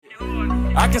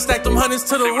I can stack them hundreds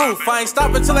to the roof. I ain't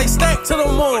stopping till they stack to the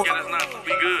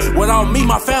moon. Without me,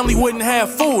 my family wouldn't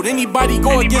have food. Anybody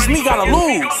go against me gotta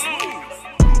lose.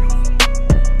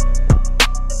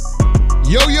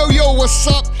 Yo, what's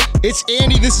up? It's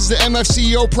Andy. This is the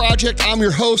MFCEO Project. I'm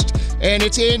your host, and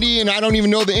it's Andy, and I don't even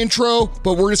know the intro,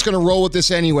 but we're just going to roll with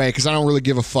this anyway because I don't really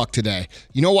give a fuck today.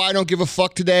 You know why I don't give a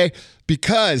fuck today?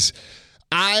 Because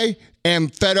I am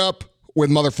fed up with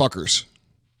motherfuckers.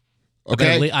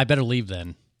 Okay? I better leave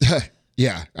then.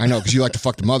 Yeah, I know, because you like to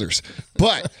fuck the mothers.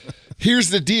 But here's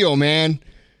the deal, man.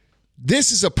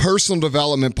 This is a personal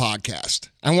development podcast.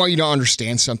 I want you to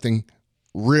understand something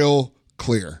real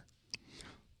clear.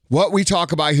 What we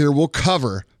talk about here will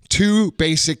cover two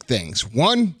basic things.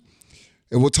 One,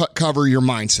 it will cover your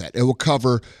mindset. It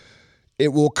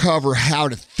will cover how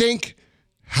to think,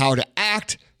 how to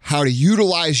act, how to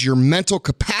utilize your mental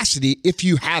capacity, if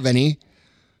you have any,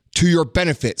 to your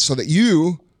benefit so that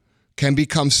you can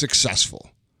become successful.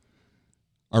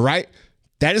 All right?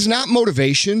 That is not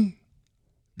motivation.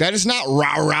 That is not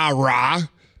rah, rah, rah.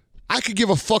 I could give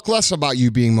a fuck less about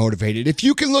you being motivated. If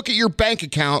you can look at your bank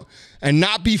account and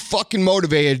not be fucking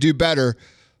motivated to do better,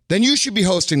 then you should be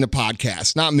hosting the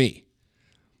podcast, not me.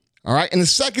 All right? And the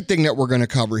second thing that we're going to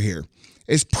cover here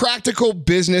is practical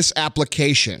business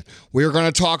application. We are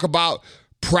going to talk about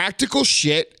practical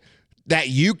shit that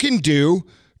you can do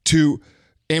to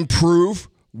improve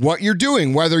what you're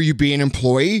doing, whether you be an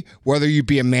employee, whether you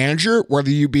be a manager, whether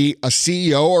you be a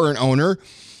CEO or an owner.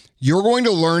 You're going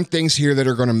to learn things here that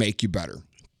are going to make you better.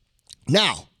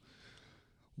 Now,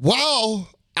 while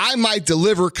I might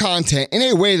deliver content in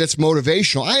a way that's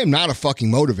motivational, I am not a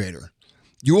fucking motivator.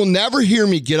 You will never hear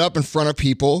me get up in front of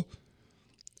people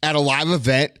at a live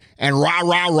event and rah,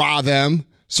 rah, rah them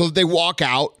so that they walk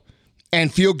out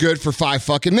and feel good for 5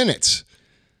 fucking minutes.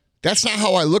 That's not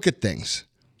how I look at things.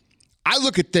 I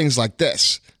look at things like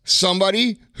this.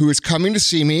 Somebody who is coming to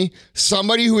see me,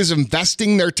 somebody who is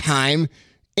investing their time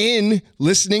in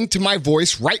listening to my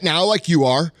voice right now like you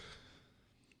are,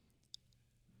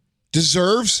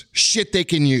 deserves shit they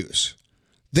can use.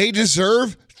 They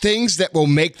deserve things that will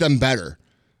make them better.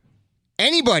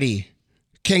 Anybody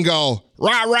can go,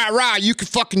 rah, rah, rah, you can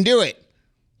fucking do it.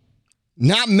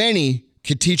 Not many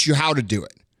can teach you how to do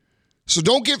it. So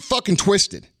don't get fucking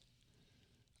twisted.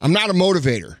 I'm not a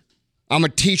motivator. I'm a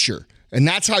teacher. And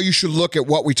that's how you should look at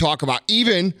what we talk about,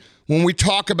 even when we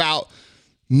talk about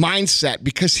mindset.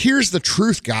 Because here's the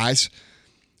truth, guys.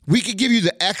 We could give you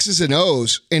the X's and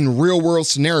O's in real world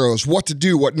scenarios, what to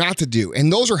do, what not to do.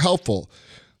 And those are helpful.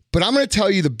 But I'm going to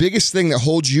tell you the biggest thing that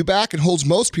holds you back and holds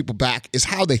most people back is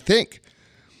how they think.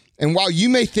 And while you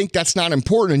may think that's not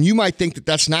important and you might think that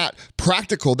that's not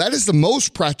practical, that is the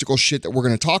most practical shit that we're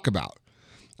going to talk about.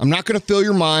 I'm not going to fill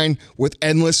your mind with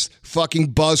endless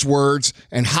fucking buzzwords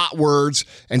and hot words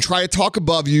and try to talk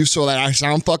above you so that I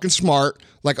sound fucking smart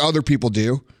like other people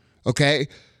do, okay?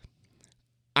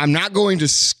 I'm not going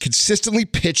to consistently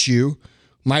pitch you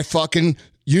my fucking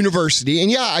university. And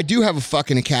yeah, I do have a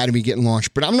fucking academy getting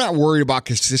launched, but I'm not worried about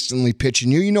consistently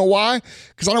pitching you. You know why?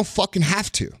 Because I don't fucking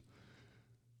have to.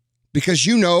 Because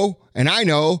you know, and I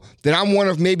know, that I'm one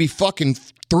of maybe fucking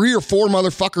 3 or 4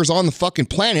 motherfuckers on the fucking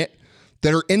planet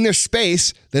that are in this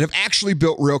space that have actually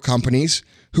built real companies,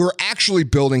 who are actually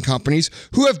building companies,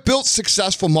 who have built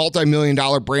successful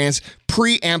multi-million-dollar brands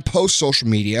pre and post social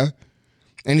media.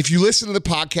 And if you listen to the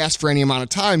podcast for any amount of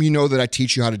time, you know that I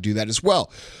teach you how to do that as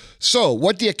well. So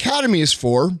what the Academy is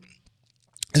for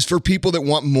people that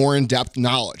want more in-depth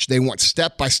knowledge. They want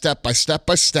step by step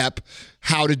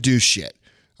how to do shit.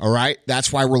 All right?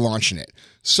 That's why we're launching it.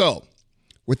 So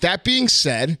with that being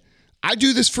said, I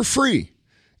do this for free.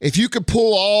 If you could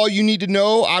pull all you need to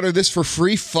know out of this for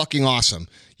free, fucking awesome.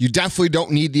 You definitely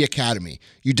don't need the Academy.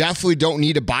 You definitely don't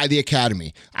need to buy the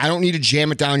Academy. I don't need to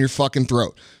jam it down your fucking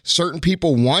throat. Certain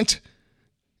people want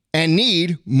and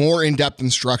need more in-depth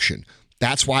instruction.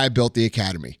 That's why I built the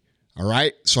Academy. All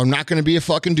right? So I'm not going to be a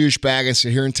fucking douchebag and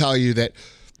sit here and tell you that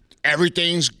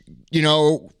everything's,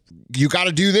 you got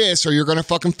to do this or you're going to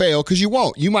fucking fail, because you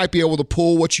won't. You might be able to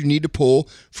pull what you need to pull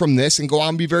from this and go out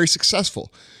and be very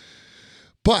successful.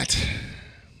 But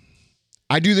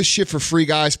I do this shit for free,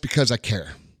 guys, because I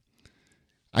care.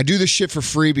 I do this shit for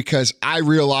free because I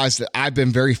realize that I've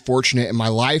been very fortunate in my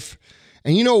life.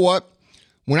 And you know what?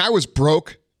 When I was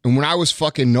broke and when I was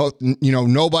fucking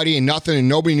nobody and nothing and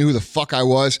nobody knew who the fuck I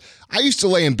was, I used to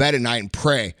lay in bed at night and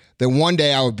pray that one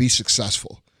day I would be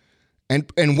successful.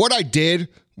 And what I did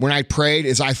when I prayed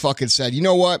is I fucking said, you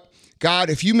know what? God,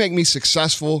 if you make me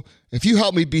successful, if you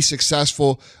help me be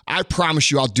successful, I promise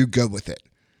you I'll do good with it.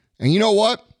 And you know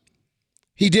what?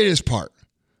 He did his part.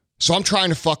 So I'm trying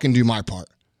to fucking do my part.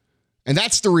 And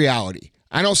that's the reality.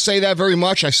 I don't say that very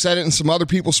much. I've said it in some other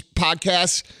people's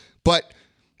podcasts, but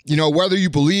whether you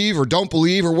believe or don't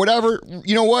believe or whatever,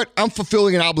 you know what? I'm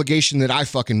fulfilling an obligation that I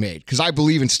fucking made because I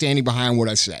believe in standing behind what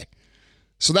I say.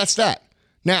 So that's that.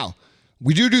 Now,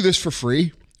 we do this for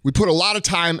free. We put a lot of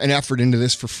time and effort into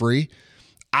this for free.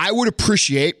 I would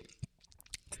appreciate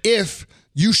if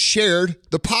you shared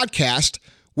the podcast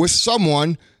with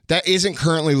someone that isn't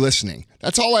currently listening.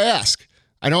 That's all I ask.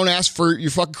 I don't ask for your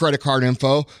fucking credit card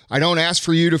info. I don't ask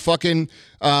for you to fucking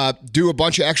do a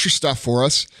bunch of extra stuff for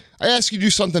us. I ask you to do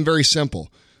something very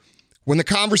simple. When the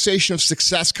conversation of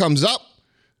success comes up,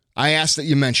 I ask that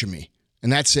you mention me,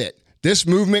 and that's it. This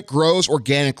movement grows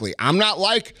organically. I'm not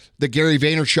like the Gary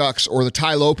Vaynerchuks or the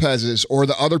Ty Lopez's or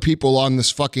the other people on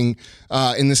this fucking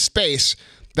in this space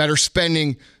that are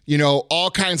spending,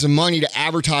 all kinds of money to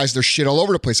advertise their shit all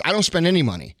over the place. I don't spend any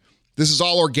money. This is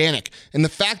all organic. And the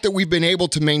fact that we've been able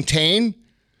to maintain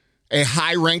a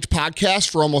high-ranked podcast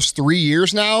for almost 3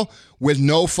 years now with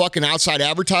no fucking outside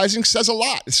advertising says a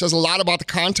lot. It says a lot about the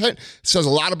content. It says a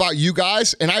lot about you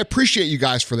guys, and I appreciate you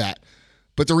guys for that.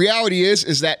 But the reality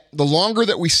is that the longer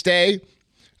that we stay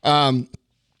as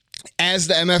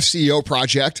the MFCEO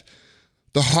project,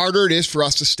 the harder it is for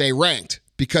us to stay ranked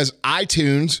because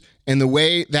iTunes and the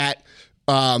way that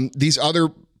these other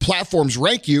platforms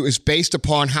rank you is based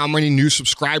upon how many new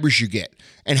subscribers you get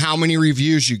and how many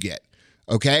reviews you get.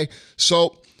 Okay?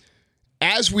 So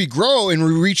as we grow and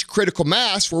we reach critical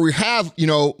mass where we have,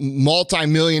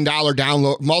 multi-millions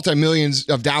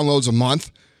of downloads a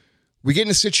month, we get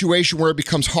in a situation where it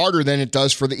becomes harder than it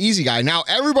does for the easy guy. Now,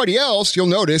 everybody else, you'll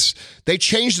notice, they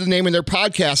change the name of their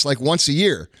podcast like once a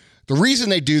year. The reason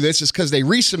they do this is because they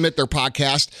resubmit their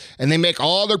podcast and they make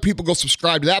all their people go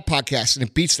subscribe to that podcast and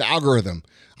it beats the algorithm.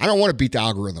 I don't want to beat the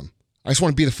algorithm. I just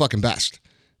want to be the fucking best.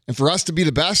 And for us to be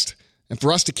the best and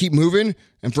for us to keep moving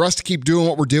and for us to keep doing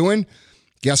what we're doing,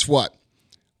 guess what?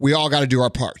 We all got to do our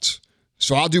parts.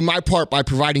 So I'll do my part by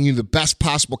providing you the best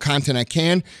possible content I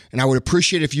can, and I would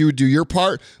appreciate if you would do your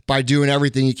part by doing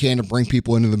everything you can to bring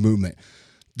people into the movement.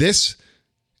 This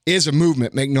is a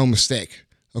movement, make no mistake,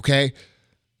 okay?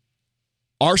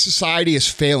 Our society is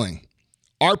failing.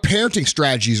 Our parenting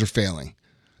strategies are failing.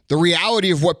 The reality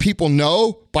of what people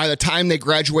know by the time they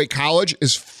graduate college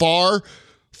is far,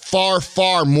 far,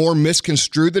 far more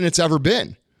misconstrued than it's ever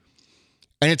been.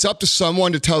 And it's up to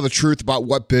someone to tell the truth about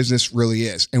what business really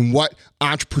is and what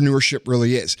entrepreneurship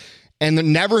really is. And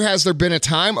never has there been a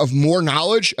time of more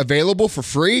knowledge available for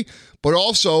free, but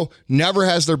also never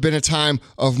has there been a time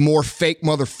of more fake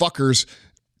motherfuckers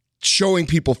showing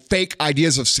people fake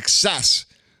ideas of success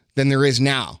than there is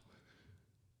now.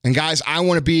 And guys, I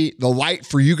want to be the light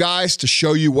for you guys to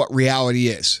show you what reality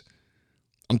is.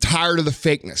 I'm tired of the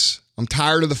fakeness. I'm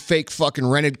tired of the fake fucking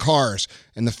rented cars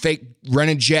and the fake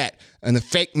rented jet and the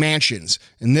fake mansions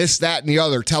and this, that, and the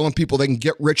other, telling people they can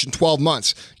get rich in 12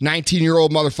 months.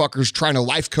 19-year-old motherfuckers trying to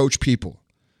life coach people.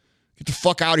 Get the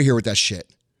fuck out of here with that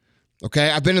shit.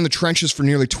 Okay? I've been in the trenches for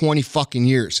nearly 20 fucking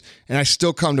years, and I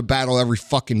still come to battle every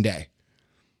fucking day.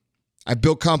 I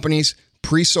built companies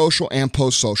pre-social and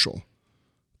post-social.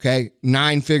 Okay?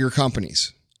 9-figure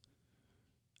companies.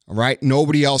 All right?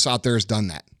 Nobody else out there has done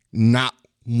that. Not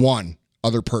one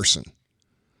other person.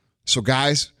 So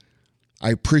guys,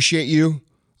 I appreciate you.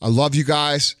 I love you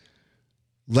guys.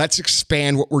 Let's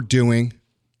expand what we're doing.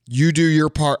 You do your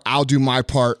part, I'll do my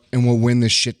part, and we'll win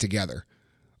this shit together.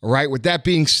 All right? With that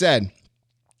being said,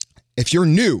 if you're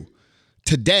new,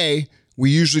 today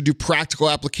we usually do practical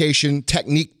application,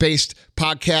 technique-based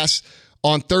podcasts.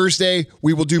 On Thursday,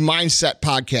 we will do mindset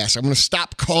podcasts. I'm going to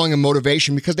stop calling them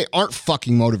motivation because they aren't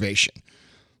fucking motivation.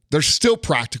 They're still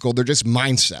practical. They're just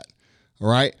mindset. All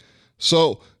right?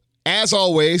 So, as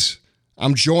always,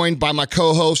 I'm joined by my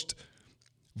co-host,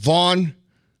 Vaughn,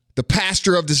 the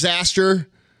pastor of disaster,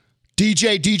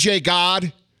 DJ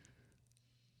God,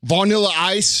 Vanilla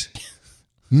Ice,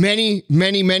 many,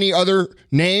 many, many other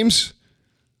names,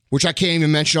 which I can't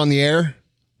even mention on the air.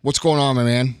 What's going on, my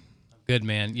man? Good,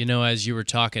 man. As you were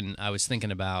talking, I was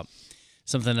thinking about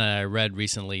something that I read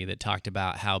recently that talked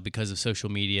about how because of social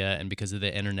media and because of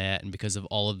the internet and because of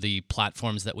all of the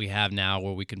platforms that we have now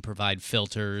where we can provide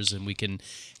filters and we can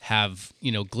have,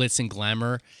 glitz and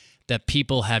glamour, that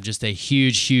people have just a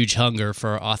huge, huge hunger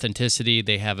for authenticity.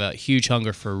 They have a huge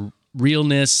hunger for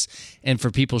realness and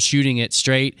for people shooting it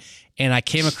straight. And I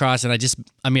came across, and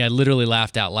I literally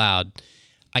laughed out loud.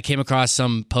 I came across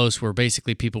some posts where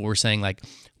basically people were saying, like,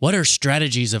 what are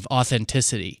strategies of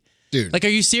authenticity? Dude. Like, are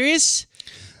you serious?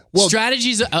 Well,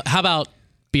 strategies, how about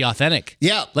be authentic?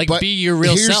 Yeah. Like, be your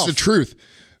real self. Here's the truth.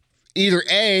 either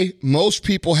A, most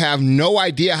people have no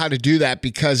idea how to do that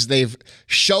because they've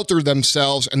sheltered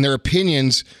themselves and their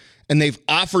opinions, and they've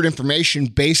offered information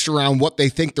based around what they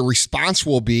think the response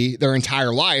will be their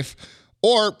entire life,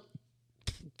 or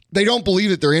they don't believe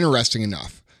that they're interesting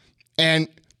enough. And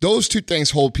those two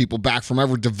things hold people back from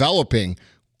ever developing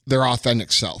their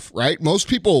authentic self, right? Most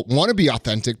people want to be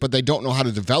authentic, but they don't know how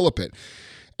to develop it.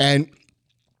 And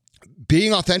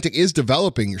being authentic is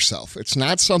developing yourself. It's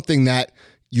not something that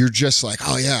you're just like,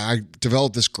 oh yeah, I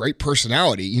developed this great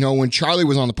personality. You know, when Charlie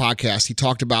was on the podcast, he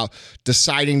talked about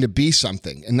deciding to be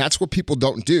something. And that's what people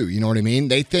don't do. You know what I mean?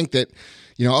 They think that,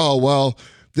 you know, oh, well,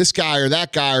 this guy or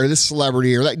that guy or this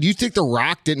celebrity or that. Do you think The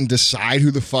Rock didn't decide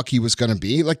who the fuck he was going to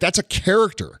be? Like, that's a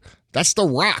character. That's The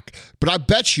Rock. But I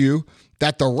bet you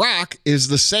that The Rock is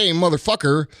the same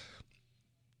motherfucker,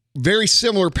 very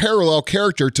similar parallel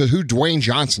character to who Dwayne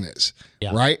Johnson is,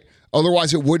 right?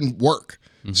 Otherwise, it wouldn't work.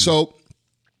 Mm-hmm. So,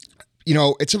 you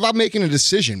know, it's about making a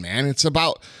decision, man. It's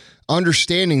about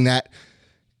understanding that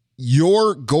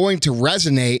you're going to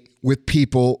resonate with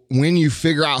people when you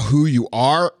figure out who you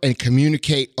are and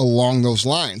communicate along those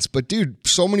lines. But dude,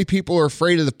 so many people are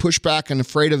afraid of the pushback and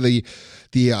afraid of the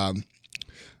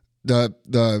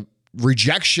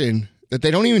rejection that they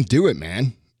don't even do it,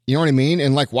 man. You know what I mean?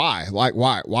 And like, why?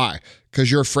 Why? Because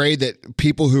you're afraid that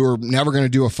people who are never going to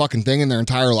do a fucking thing in their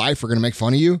entire life are going to make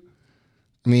fun of you?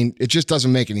 I mean, it just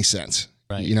doesn't make any sense.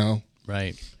 Right. You know?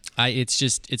 Right.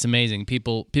 It's amazing.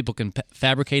 People can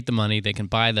fabricate the money. They can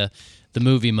buy the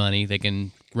movie money. They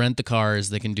can rent the cars.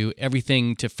 They can do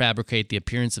everything to fabricate the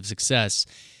appearance of success,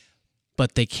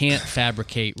 but they can't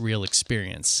fabricate real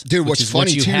experience. Dude, what's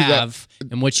funny what you too, have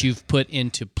and what you've put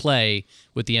into play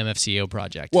with the MFCEO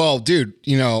project. Well, dude,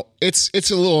 you know, it's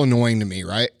a little annoying to me,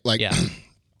 right? Like, yeah.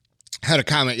 had a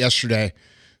comment yesterday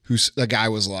the guy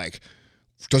was like,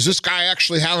 does this guy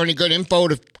actually have any good info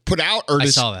to put out? Or I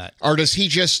saw that. Or does he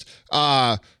just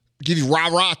give you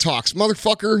rah-rah talks?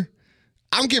 Motherfucker,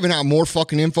 I'm giving out more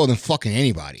fucking info than fucking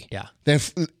anybody. Yeah. Than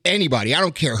anybody. I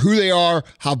don't care who they are,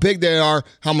 how big they are,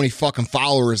 how many fucking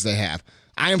followers they have.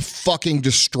 I am fucking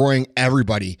destroying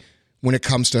everybody when it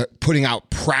comes to putting out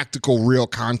practical, real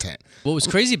content. What was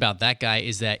crazy about that guy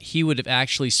is that he would have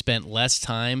actually spent less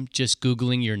time just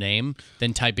Googling your name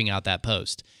than typing out that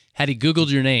post. Had he Googled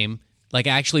your name, like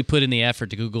actually put in the effort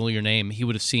to Google your name, he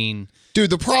would have seen. Dude,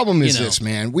 the problem is this,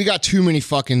 man. We got too many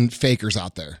fucking fakers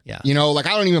out there. Yeah. You know, like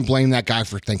I don't even blame that guy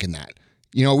for thinking that.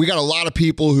 You know, we got a lot of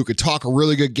people who could talk a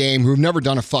really good game who've never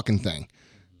done a fucking thing.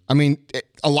 I mean,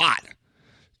 a lot.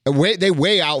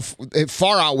 It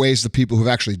far outweighs the people who've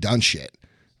actually done shit.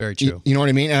 Very true. You know what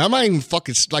I mean? And I'm not even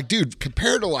fucking like, dude,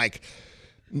 compared to like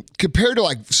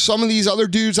some of these other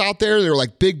dudes out there, they're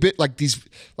like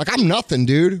I'm nothing,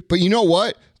 dude. But you know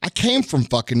what? I came from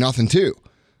fucking nothing too.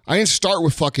 I didn't start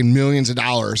with fucking millions of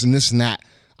dollars and this and that.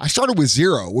 I started with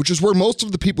zero, which is where most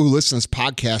of the people who listen to this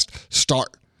podcast start.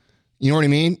 You know what I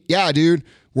mean? Yeah, dude,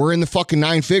 we're in the fucking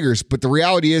 9 figures, but the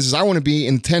reality is I want to be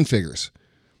in 10 figures.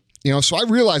 You know, so I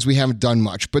realize we haven't done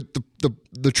much, but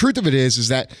the truth of it is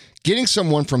that getting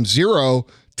someone from 0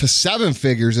 to 7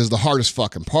 figures is the hardest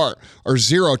fucking part, or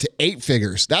 0 to 8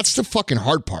 figures. That's the fucking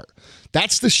hard part.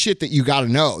 That's the shit that you got to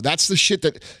know. That's the shit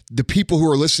that the people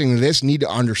who are listening to this need to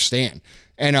understand.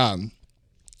 And,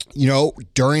 you know,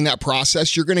 during that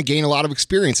process, you're going to gain a lot of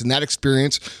experience, and that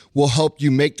experience will help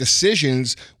you make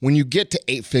decisions when you get to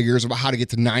 8 figures about how to get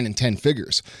to 9 and 10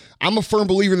 figures. I'm a firm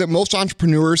believer that most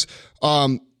entrepreneurs,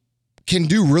 can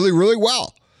do really, really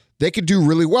well. They could do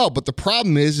really well. But the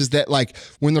problem is that like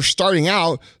when they're starting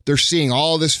out, they're seeing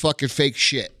all this fucking fake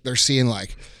shit. They're seeing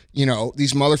like, you know,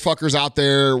 these motherfuckers out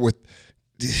there with,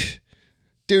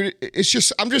 dude,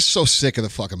 I'm just so sick of the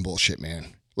fucking bullshit,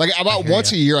 man. Like about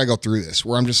once a year I go through this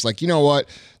where I'm just like, you know what?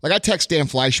 Like I text Dan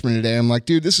Fleischman today. I'm like,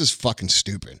 dude, this is fucking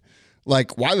stupid.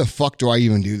 Like, why the fuck do I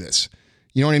even do this?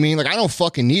 You know what I mean? Like I don't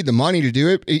fucking need the money to do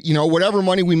it. You know, whatever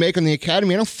money we make on the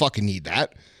academy, I don't fucking need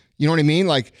that. You know what I mean?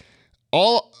 Like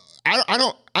I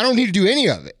don't need to do any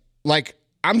of it. Like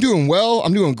I'm doing well.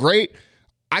 I'm doing great.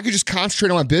 I could just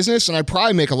concentrate on my business and I'd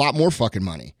probably make a lot more fucking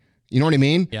money. You know what I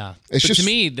mean? Yeah. It's just to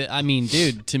me,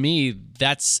 dude, to me,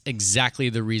 that's exactly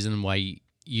the reason why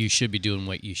you should be doing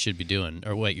what you should be doing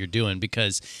or what you're doing.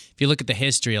 Because if you look at the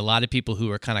history, a lot of people who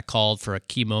are kind of called for a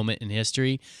key moment in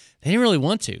history, they didn't really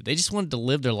want to. They just wanted to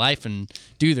live their life and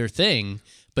do their thing.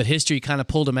 But history kind of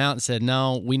pulled them out and said,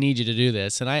 no, we need you to do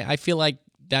this. And I feel like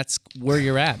that's where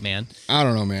you're at, man. I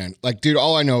don't know, man. Like, dude,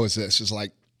 all I know is this is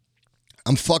like,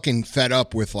 I'm fucking fed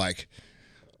up with like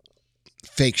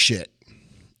fake shit.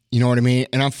 You know what I mean?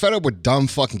 And I'm fed up with dumb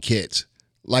fucking kids.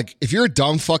 Like, if you're a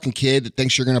dumb fucking kid that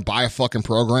thinks you're going to buy a fucking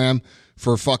program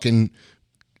for fucking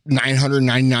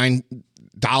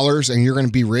 $999 and you're going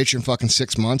to be rich in fucking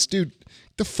 6 months, dude,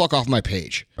 get the fuck off my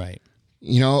page. Right.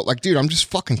 You know, like, dude, I'm just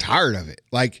fucking tired of it.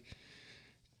 Like,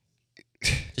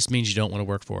 Just means you don't want to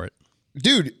work for it.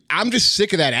 dude, I'm just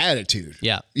sick of that attitude.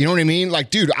 Yeah. You know what I mean? Like,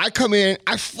 dude, I come in,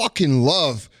 I fucking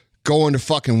love going to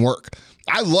fucking work.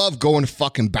 I love going to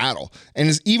fucking battle.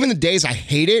 And even the days I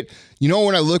hate it, you know,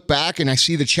 when I look back and I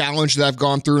see the challenge that I've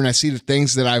gone through and I see the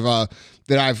things that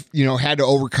I've, you know, had to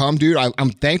overcome, dude, I'm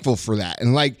thankful for that.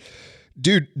 And like,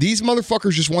 dude, these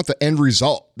motherfuckers just want the end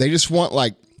result. They just want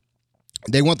like,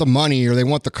 they want the money or they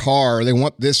want the car or they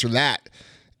want this or that.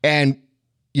 And,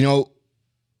 you know,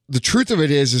 the truth of it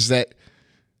is that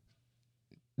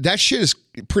shit is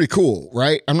pretty cool,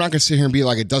 right? I'm not going to sit here and be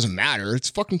like, it doesn't matter. It's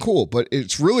fucking cool. But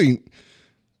it's really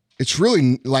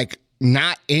like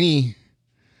not any,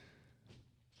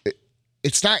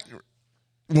 it's not,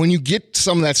 when you get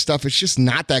some of that stuff, it's just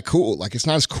not that cool. Like, it's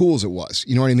not as cool as it was.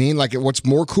 You know what I mean? Like, what's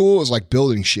more cool is like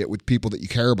building shit with people that you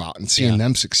care about and seeing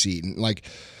them succeed. And like,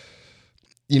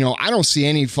 you know, I don't see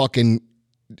any fucking,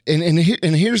 and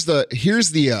here's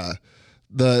the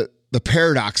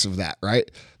paradox of that,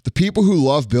 right? The people who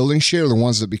love building shit are the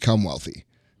ones that become wealthy.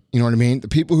 You know what I mean? The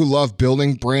people who love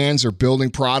building brands or building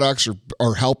products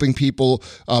or helping people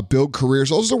build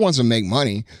careers, those are the ones that make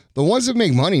money. The ones that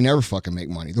make money never fucking make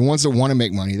money. The ones that want to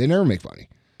make money, they never make money.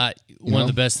 One of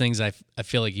the best things I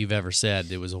feel like you've ever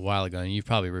said, it was a while ago, and you've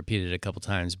probably repeated it a couple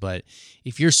times, but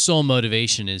if your sole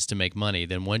motivation is to make money,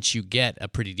 then once you get a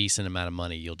pretty decent amount of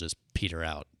money, you'll just peter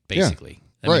out, basically. Yeah.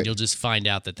 I mean, you'll just find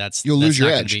out that you'll lose your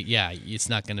edge. It's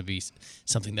not going to be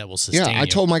something that will sustain you. Yeah, I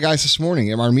told my guys this morning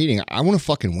in our meeting, I want to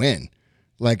fucking win.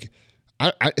 Like,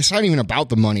 it's not even about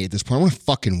the money at this point. I want to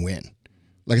fucking win.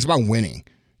 Like, it's about winning,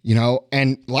 you know?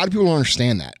 And a lot of people don't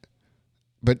understand that.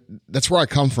 But that's where I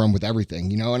come from with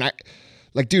everything, you know? And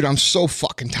dude, I'm so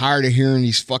fucking tired of hearing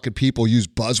these fucking people use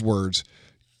buzzwords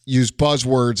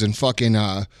and fucking,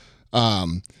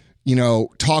 you know,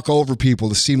 talk over people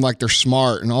to seem like they're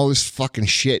smart and all this fucking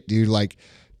shit, dude. Like,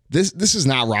 this is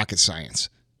not rocket science.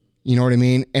 You know what I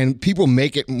mean? And people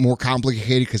make it more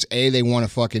complicated because A, they want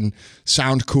to fucking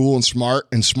sound cool and smart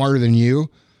and smarter than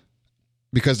you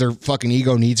because their fucking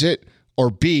ego needs it. Or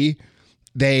B,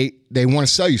 they want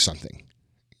to sell you something,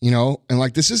 you know? And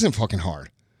like, this isn't fucking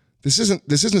hard. This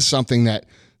isn't something that,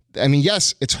 I mean,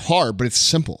 yes, it's hard, but it's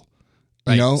simple.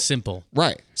 Right, you know? simple.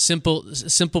 Right. Simple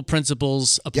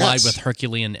principles applied with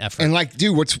Herculean effort. And like,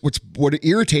 dude, what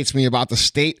irritates me about the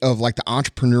state of like the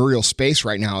entrepreneurial space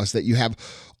right now is that you have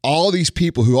all these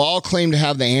people who all claim to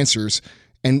have the answers,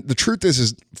 and the truth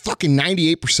is fucking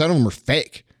 98% of them are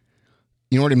fake.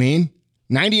 You know what I mean?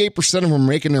 98% of them are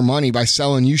making their money by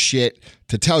selling you shit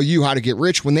to tell you how to get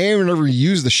rich when they haven't ever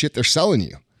used the shit they're selling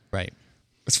you. Right.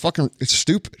 It's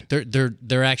stupid.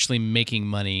 They're actually making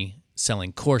money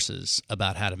selling courses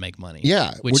about how to make money.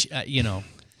 Yeah, which you know,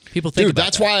 people think. Dude, about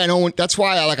that's that. Why I don't. That's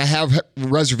why I have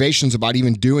reservations about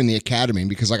even doing the academy,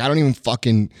 because like I don't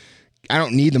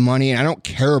need the money, and I don't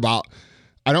care about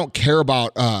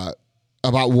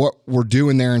what we're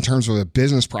doing there in terms of a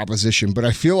business proposition. But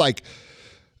I feel like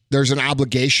there's an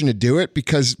obligation to do it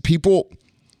because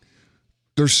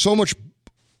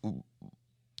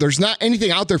there's not anything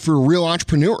out there for a real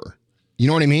entrepreneur. You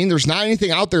know what I mean? There's not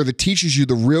anything out there that teaches you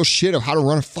the real shit of how to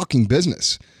run a fucking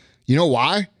business. You know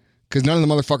why? Because none of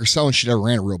the motherfuckers selling shit ever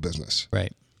ran a real business.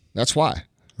 Right. That's why.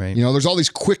 Right. You know, there's all these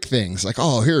quick things like,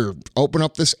 oh, here, open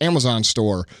up this Amazon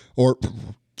store or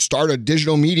start a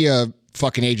digital media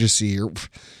fucking agency. Or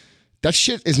that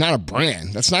shit is not a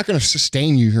brand. That's not going to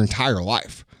sustain you your entire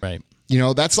life. Right. You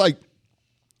know, that's like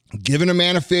giving a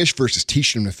man a fish versus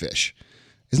teaching him to fish.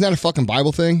 Isn't that a fucking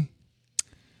Bible thing?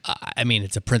 I mean,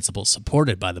 it's a principle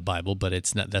supported by the Bible, but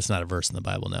it's not. That's not a verse in the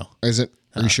Bible. No. Is it?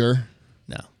 Are you sure?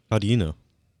 No. How do you know?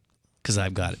 Because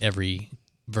I've got every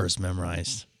verse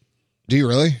memorized. Do you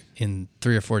really? In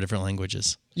 3 or 4 different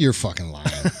languages. You're fucking lying.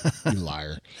 You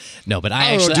liar. No, but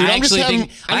I actually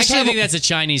think that's a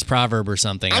Chinese proverb or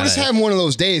something. I'm just having one of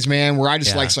those days, man, where I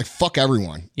just like fuck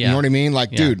everyone. Yeah. You know what I mean?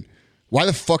 Like, dude, why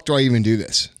the fuck do I even do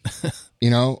this? You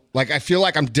know? Like, I feel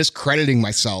like I'm discrediting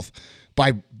myself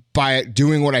by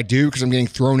doing what I do because I'm getting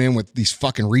thrown in with these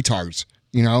fucking retards,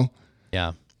 you know?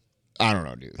 Yeah. I don't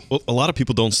know, dude. Well, a lot of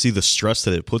people don't see the stress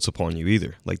that it puts upon you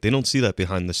either. Like, they don't see that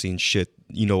behind the scenes shit,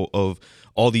 you know, of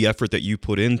all the effort that you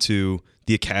put into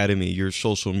the academy, your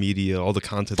social media, all the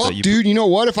content that you dude, you know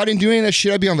what? If I didn't do any of that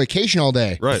shit, I'd be on vacation all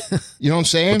day. Right. You know what I'm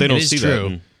saying? But they don't see true.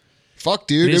 that. Fuck,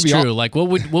 dude. It is true. Like, what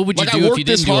would you do if you didn't do all this stuff? I worked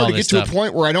this hard to get to a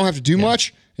point where I don't have to do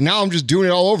much, and now I'm just doing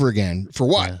it all over again. For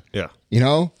what? Yeah. You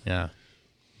know? Yeah.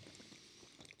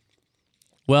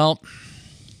 Well,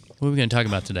 what are we going to talk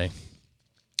about today?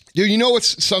 Dude, you know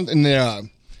what's something that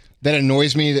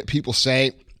annoys me that people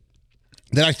say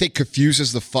that I think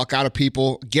confuses the fuck out of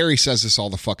people? Gary says this all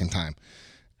the fucking time.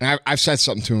 And I've said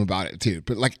something to him about it too.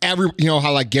 But like you know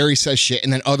how like Gary says shit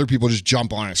and then other people just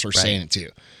jump on it and start saying it too.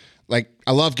 Like,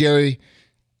 I love Gary.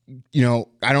 You know,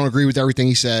 I don't agree with everything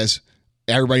he says.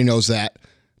 Everybody knows that.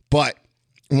 But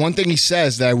one thing he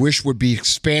says that I wish would be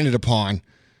expanded upon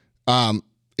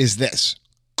is this.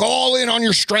 Go all in on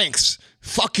your strengths.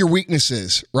 Fuck your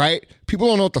weaknesses, right? People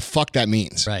don't know what the fuck that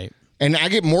means. Right. And I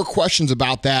get more questions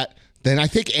about that than I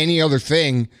think any other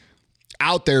thing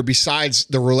out there besides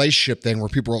the relationship thing where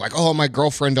people are like, oh, my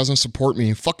girlfriend doesn't support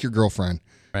me. Fuck your girlfriend.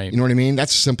 Right. You know what I mean?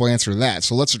 That's a simple answer to that.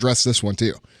 So let's address this one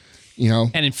too. You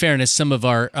know? And in fairness, some of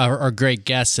our great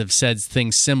guests have said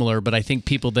things similar, but I think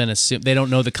people then assume they don't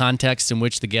know the context in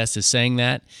which the guest is saying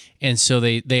that. And so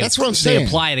they that's what I'm saying. They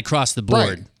apply it across the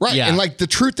board. Right. Yeah. And like the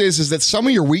truth is that some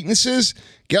of your weaknesses,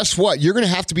 guess what? You're going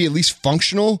to have to be at least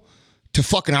functional to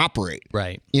fucking operate.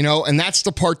 Right. You know, and that's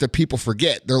the part that people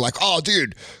forget. They're like, oh,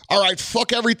 dude, all right,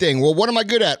 fuck everything. Well, what am I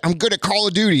good at? I'm good at Call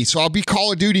of Duty, so I'll be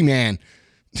Call of Duty man.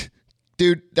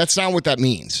 Dude, that's not what that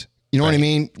means. You know what I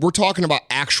mean? We're talking about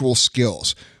actual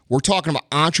skills. We're talking about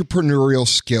entrepreneurial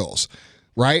skills,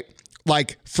 right?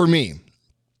 Like for me,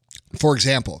 for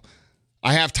example,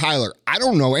 I have Tyler. I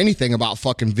don't know anything about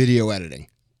fucking video editing.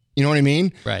 You know what I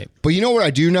mean? Right. But you know what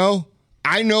I do know?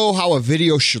 I know how a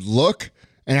video should look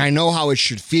and I know how it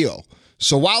should feel.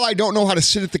 So while I don't know how to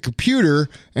sit at the computer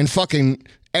and fucking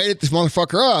edit this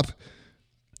motherfucker up,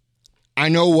 I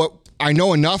know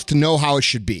enough to know how it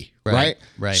should be. Right?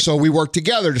 Right. So we work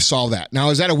together to solve that. Now,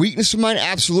 is that a weakness of mine?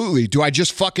 Absolutely. Do I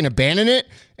just fucking abandon it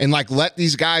and like let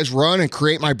these guys run and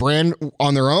create my brand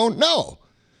on their own? No.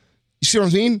 You see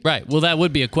what I mean? Right. Well, that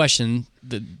would be a question.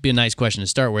 That'd be a nice question to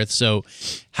start with. So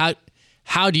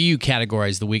how do you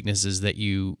categorize the weaknesses that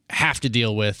you have to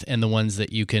deal with and the ones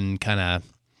that you can kind of,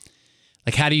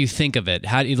 like, how do you think of it?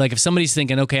 How do you, like, if somebody's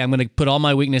thinking, okay, I'm going to put all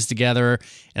my weaknesses together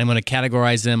and I'm going to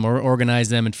categorize them or organize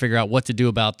them and figure out what to do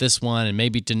about this one and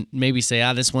maybe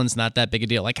say, this one's not that big a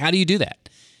deal. Like, how do you do that?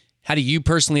 How do you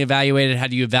personally evaluate it? How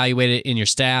do you evaluate it in your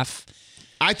staff?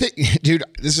 I think, dude,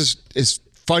 this is as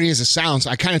funny as it sounds.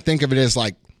 I kind of think of it as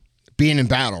like being in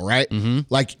battle, right? Mm-hmm.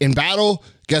 Like in battle,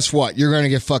 guess what? You're going to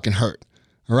get fucking hurt.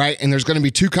 All right. And there's going to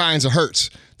be two kinds of hurts.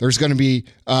 There's going to be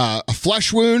a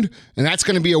flesh wound, and that's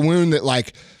going to be a wound that,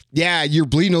 like, yeah, you're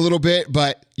bleeding a little bit,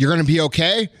 but you're going to be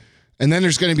okay. And then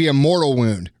there's going to be a mortal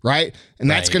wound, right? And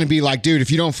that's going to be like, dude,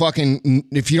 if you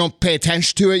don't pay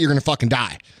attention to it, you're going to fucking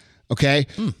die. Okay.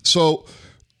 So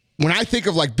when I think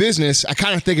of like business, I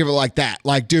kind of think of it like that.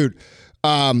 Like, dude,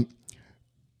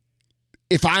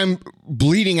 if I'm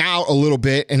bleeding out a little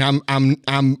bit and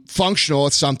I'm functional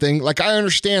at something, like I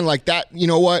understand like that, you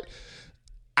know what?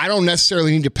 I don't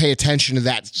necessarily need to pay attention to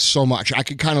that so much. I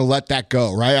could kind of let that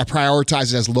go, right? I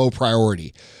prioritize it as low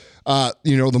priority.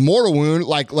 The mortal wound,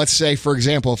 like let's say, for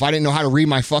example, if I didn't know how to read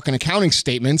my fucking accounting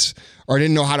statements or I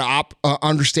didn't know how to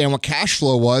understand what cash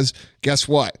flow was, guess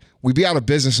what? We'd be out of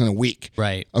business in a week.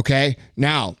 Right. Okay.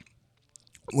 Now,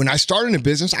 when I started a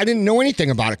business, I didn't know anything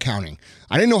about accounting.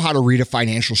 I didn't know how to read a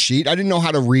financial sheet. I didn't know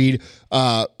how to read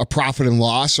a profit and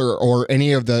loss or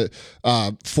any of the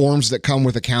forms that come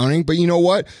with accounting. But you know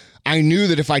what? I knew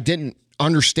that if I didn't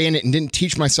understand it and didn't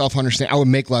teach myself to understand, I would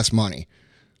make less money.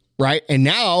 Right. And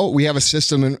now we have a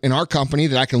system in our company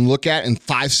that I can look at in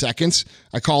 5 seconds.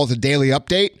 I call it the daily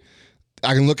update.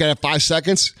 I can look at it 5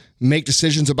 seconds, make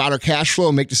decisions about our cash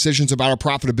flow, make decisions about our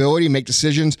profitability, make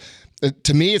decisions.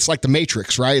 To me, it's like the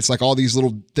Matrix, right? It's like all these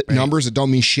little numbers that don't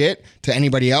mean shit to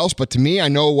anybody else. But to me, I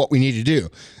know what we need to do.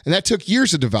 And that took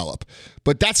years to develop.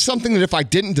 But that's something that if I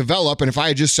didn't develop and if I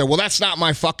had just said, well, that's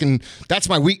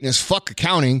my weakness, fuck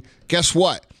accounting, guess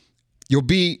what? You'll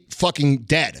be fucking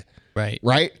dead. Right.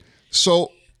 Right?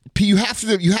 So you have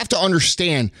to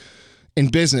understand in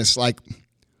business, like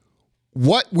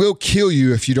what will kill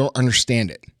you if you don't understand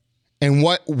it and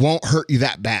what won't hurt you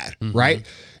that bad, right?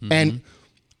 Mm-hmm. And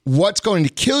what's going to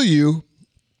kill you,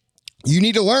 you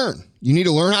need to learn. You need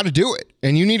to learn how to do it.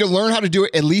 And you need to learn how to do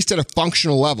it at least at a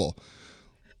functional level.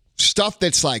 Stuff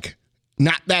that's like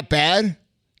not that bad,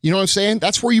 you know what I'm saying?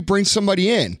 That's where you bring somebody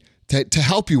in to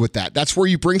help you with that. That's where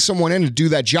you bring someone in to do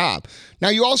that job. Now,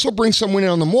 you also bring someone in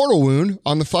on the mortal wound,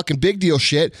 on the fucking big deal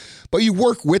shit, but you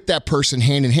work with that person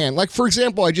hand in hand. Like, for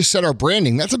example, I just said our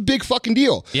branding. That's a big fucking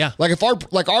deal. Yeah. Like, if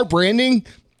our branding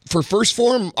for First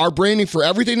Form, our branding for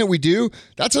everything that we do,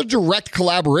 that's a direct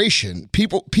collaboration.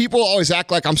 People always act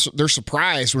like they're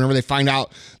surprised whenever they find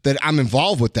out that I'm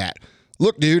involved with that.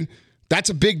 Look, dude, that's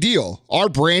a big deal. Our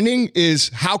branding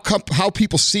is how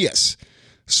people see us.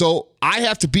 So I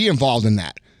have to be involved in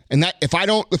that. And that if I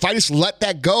just let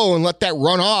that go and let that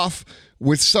run off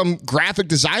with some graphic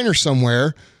designer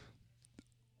somewhere,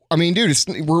 I mean, dude,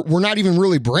 we're not even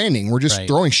really branding. We're just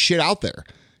throwing shit out there,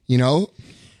 you know?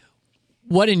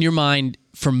 What in your mind,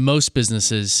 for most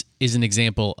businesses, is an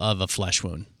example of a flesh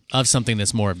wound, of something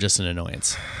that's more of just an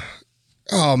annoyance?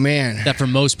 Oh, man. That for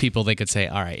most people, they could say,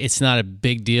 all right, it's not a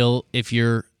big deal if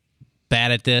you're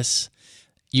bad at this.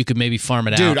 You could maybe farm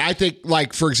it out. Dude, I think,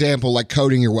 like, for example, like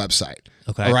coding your website.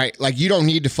 Okay. All right? Like, you don't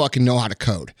need to fucking know how to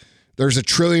code. There's a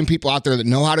trillion people out there that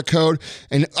know how to code,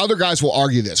 and other guys will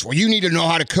argue this. Well, you need to know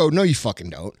how to code. No, you fucking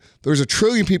don't. There's a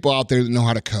trillion people out there that know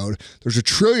how to code. There's a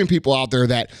trillion people out there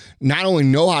that not only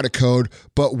know how to code,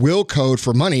 but will code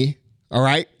for money. All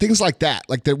right? Things like that.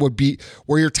 Like that would be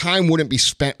where your time wouldn't be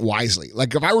spent wisely.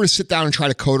 Like if I were to sit down and try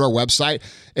to code our website,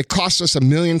 it costs us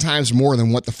 1,000,000 times more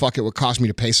than what the fuck it would cost me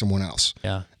to pay someone else.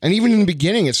 Yeah. And even in the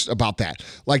beginning, it's about that.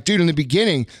 Like, dude, in the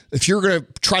beginning, if you're going to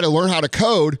try to learn how to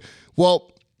code,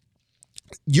 well,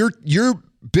 your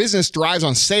business thrives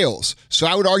on sales. So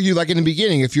I would argue, like in the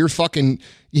beginning, if you're fucking,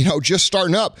 just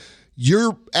starting up,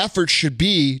 your efforts should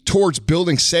be towards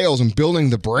building sales and building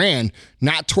the brand,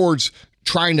 not towards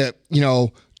trying to,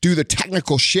 do the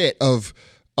technical shit of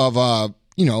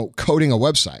coding a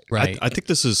website. Right. I think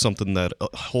this is something that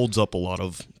holds up a lot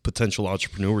of potential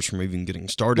entrepreneurs from even getting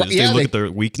started. Well, is they look at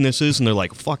their weaknesses and they're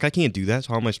like, fuck, I can't do that.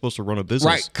 So how am I supposed to run a business?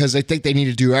 Right, because they think they need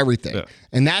to do everything. Yeah.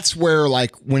 And that's where,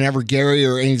 like, whenever Gary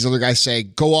or any of these other guys say,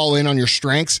 go all in on your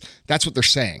strengths, that's what they're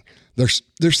saying.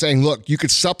 They're saying, look, you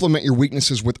could supplement your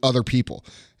weaknesses with other people.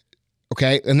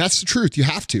 Okay? And that's the truth. You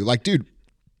have to. Like, dude,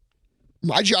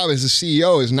 my job as a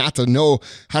CEO is not to know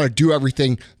how to do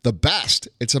everything the best.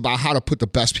 It's about how to put the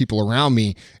best people around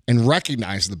me and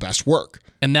recognize the best work.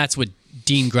 And that's what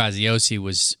Dean Graziosi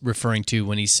was referring to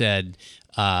when he said,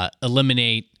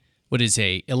 eliminate,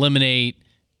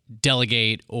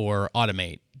 delegate, or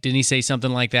automate. Didn't he say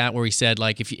something like that, where he said,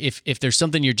 like, if there's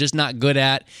something you're just not good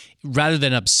at, rather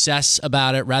than obsess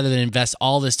about it, rather than invest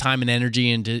all this time and energy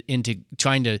into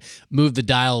trying to move the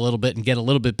dial a little bit and get a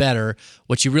little bit better,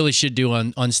 what you really should do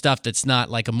on stuff that's not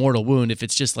like a mortal wound, if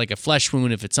it's just like a flesh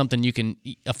wound, if it's something you can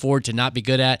afford to not be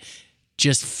good at,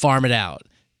 just farm it out.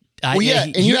 I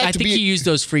think he used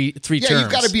those three terms. Yeah,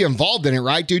 you've got to be involved in it,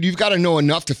 right, dude? You've got to know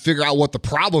enough to figure out what the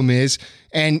problem is,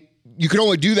 and you can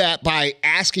only do that by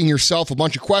asking yourself a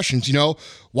bunch of questions.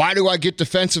 Why do I get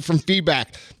defensive from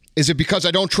feedback? Is it because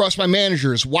I don't trust my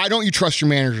managers? Why don't you trust your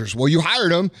managers? Well, you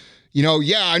hired them.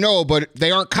 Yeah, I know, but they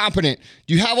aren't competent.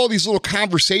 You have all these little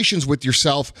conversations with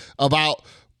yourself about,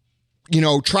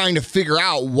 trying to figure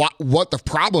out what the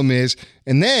problem is.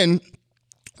 And then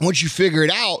once you figure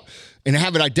it out and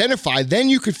have it identified, then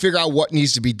you could figure out what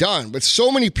needs to be done. But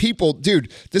so many people,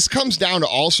 dude, this comes down to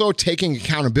also taking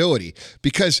accountability,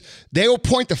 because they will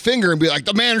point the finger and be like,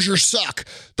 the managers suck.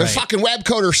 The fucking web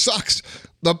coder sucks.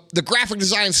 The graphic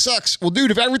design sucks. Well,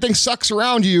 dude, if everything sucks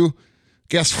around you,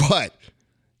 guess what?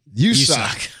 You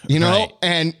suck. Right.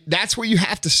 And that's what you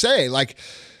have to say. Like,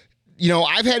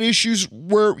 I've had issues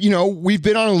where, we've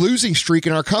been on a losing streak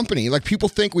in our company. Like, people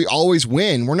think we always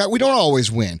win. We don't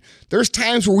always win. There's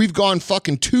times where we've gone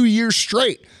fucking 2 years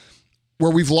straight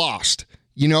where we've lost,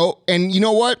 and you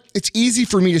know what? It's easy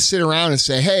for me to sit around and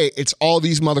say, hey, it's all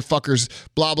these motherfuckers,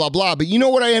 blah, blah, blah. But you know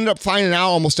what I end up finding out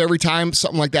almost every time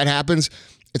something like that happens?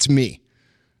 It's me.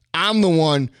 I'm the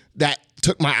one that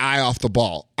took my eye off the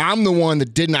ball. I'm the one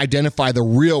that didn't identify the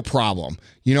real problem.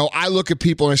 I look at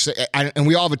people and I say, and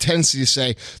we all have a tendency to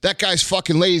say, that guy's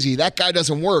fucking lazy, that guy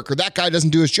doesn't work, or that guy doesn't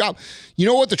do his job. You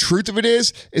know what the truth of it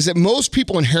is that most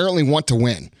people inherently want to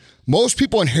win. Most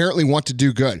people inherently want to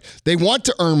do good. They want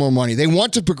to earn more money. They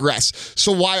want to progress.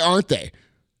 So why aren't they?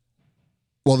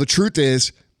 Well, the truth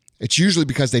is, it's usually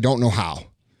because they don't know how.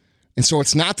 And so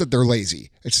it's not that they're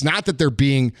lazy. It's not that they're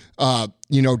being,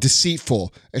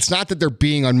 deceitful. It's not that they're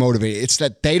being unmotivated. It's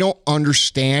that they don't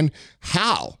understand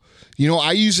how.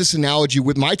 I use this analogy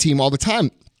with my team all the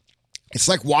time. It's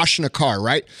like washing a car,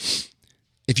 right?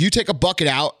 If you take a bucket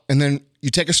out and then you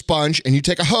take a sponge and you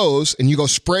take a hose and you go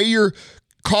spray your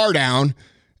car down,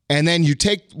 and then you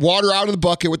take water out of the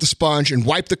bucket with the sponge and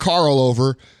wipe the car all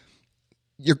over,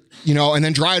 and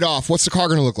then dry it off, what's the car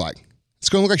going to look like? It's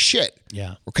going to look like shit.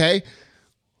 Yeah. Okay?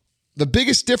 The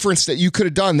biggest difference that you could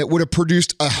have done that would have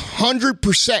produced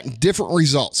 100% different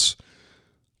results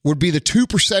would be the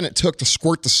 2% it took to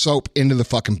squirt the soap into the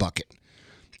fucking bucket.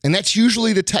 And that's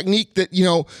usually the technique that,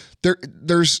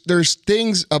 there's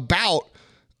things about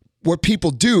what people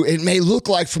do. It may look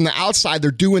like from the outside they're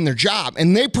doing their job,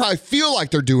 and they probably feel like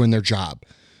they're doing their job.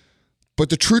 But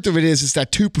the truth of it is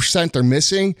that 2% they're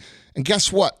missing. And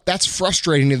guess what? That's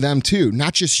frustrating to them too,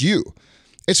 not just you.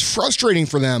 It's frustrating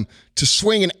for them to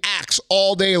swing an axe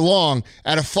all day long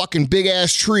at a fucking big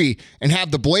ass tree and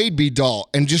have the blade be dull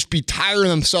and just be tiring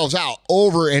themselves out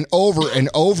over and over and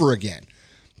over again.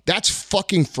 That's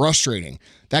fucking frustrating.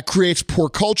 That creates poor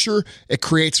culture. It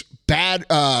creates bad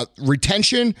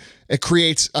retention. It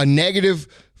creates a negative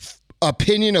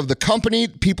opinion of the company.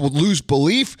 People lose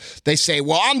belief. They say,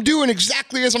 well, I'm doing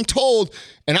exactly as I'm told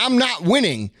and I'm not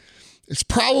winning. It's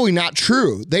probably not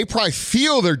true. They probably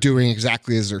feel they're doing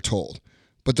exactly as they're told,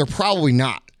 but they're probably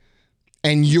not.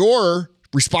 And your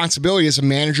responsibility as a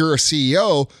manager or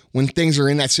CEO when things are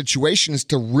in that situation is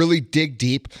to really dig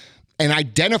deep and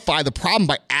identify the problem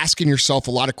by asking yourself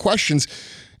a lot of questions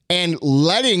and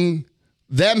letting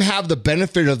them have the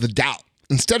benefit of the doubt.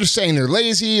 Instead of saying they're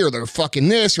lazy or they're fucking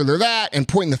this or they're that and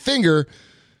pointing the finger,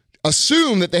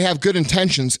 assume that they have good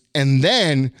intentions, and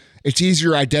then it's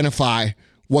easier to identify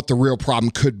what the real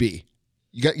problem could be.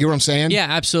 You know what I'm saying? Yeah,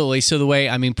 absolutely. So the way,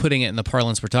 putting it in the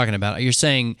parlance we're talking about, you're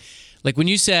saying, like when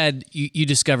you said you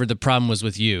discovered the problem was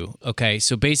with you, okay?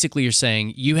 So basically you're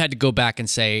saying you had to go back and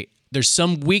say, there's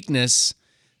some weakness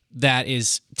that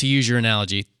is, to use your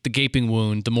analogy, the gaping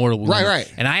wound, the mortal wound.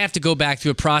 Right. And I have to go back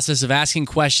through a process of asking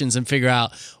questions and figure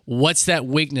out what's that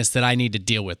weakness that I need to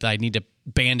deal with, that I need to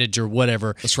bandage or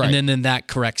whatever. That's right. And then that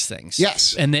corrects things.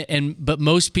 Yes. But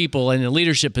most people in a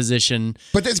leadership position,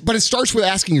 But it starts with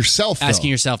asking yourself, though, asking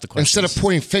yourself the questions instead of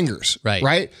pointing fingers.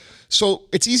 Right. So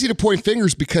it's easy to point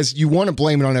fingers because you want to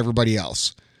blame it on everybody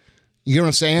else. You know what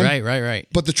I'm saying? Right.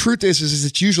 But the truth is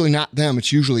it's usually not them.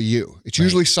 It's usually you. It's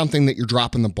usually something that you're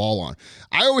dropping the ball on.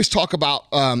 I always talk about,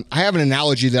 I have an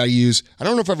analogy that I use. I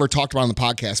don't know if I've ever talked about it on the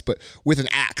podcast, but with an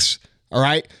axe. All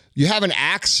right. You have an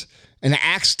axe, and the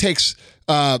axe takes,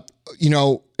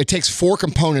 it takes 4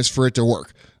 components for it to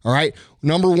work. All right.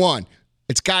 Number 1,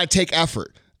 it's got to take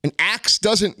effort. An axe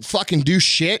doesn't fucking do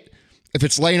shit if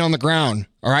it's laying on the ground.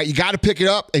 All right. You got to pick it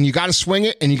up and you got to swing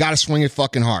it, and you got to swing it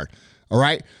fucking hard. All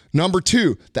right. Number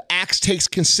 2, the axe takes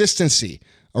consistency.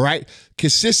 All right.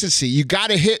 Consistency. You got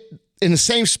to hit in the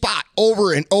same spot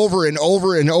over and over and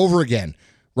over and over again.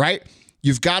 Right.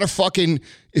 You've got to fucking,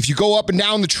 if you go up and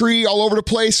down the tree all over the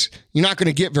place, you're not going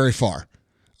to get very far.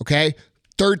 Okay.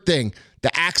 Third thing,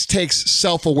 the axe takes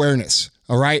self-awareness.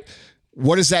 All right.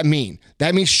 What does that mean?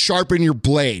 That means sharpen your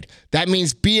blade. That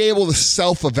means be able to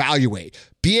self-evaluate.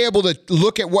 Be able to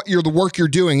look at the work you're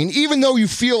doing. And even though you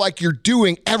feel like you're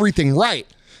doing everything right,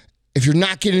 if you're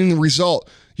not getting the result,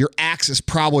 your axe is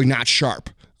probably not sharp.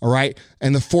 All right.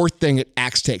 And the 4th thing that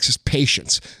axe takes is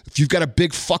patience. If you've got a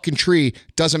big fucking tree,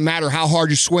 doesn't matter how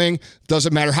hard you swing,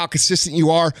 doesn't matter how consistent you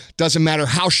are, doesn't matter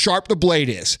how sharp the blade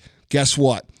is. Guess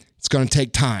what? It's going to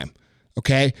take time.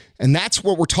 Okay. And that's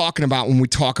what we're talking about when we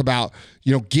talk about,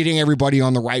 getting everybody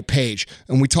on the right page.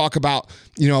 And we talk about,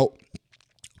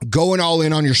 going all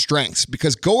in on your strengths,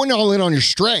 because going all in on your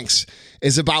strengths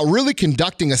is about really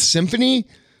conducting a symphony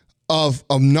of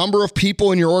a number of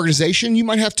people in your organization. You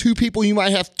might have 2 people, you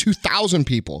might have 2,000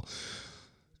 people.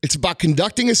 It's about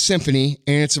conducting a symphony,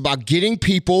 and it's about getting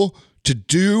people to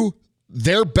do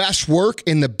their best work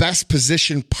in the best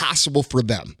position possible for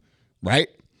them, right?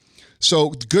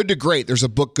 So Good to Great, there's a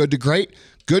book, Good to Great.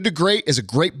 Good to Great is a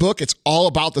great book. It's all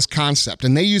about this concept.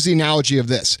 And they use the analogy of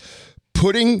this,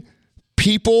 putting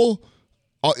people,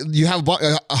 you have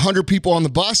 100 people on the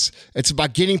bus. It's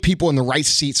about getting people in the right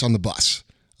seats on the bus.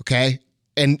 Okay.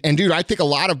 And dude, I think a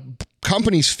lot of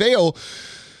companies fail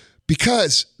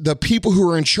because the people who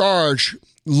are in charge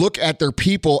look at their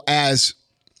people as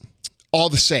all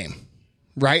the same,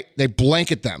 right? They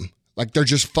blanket them like they're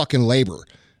just fucking labor.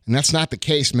 And that's not the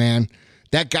case, man.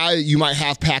 That guy that you might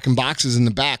have packing boxes in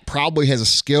the back probably has a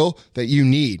skill that you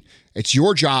need. It's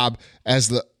your job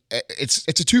it's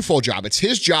a twofold job. It's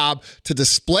his job to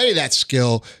display that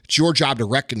skill. It's your job to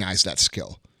recognize that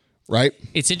skill. Right.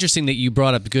 It's interesting that you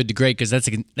brought up Good to Great, because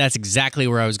that's exactly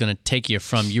where I was going to take you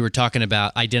from. You were talking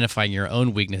about identifying your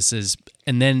own weaknesses,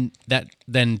 and then that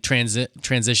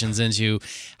transitions into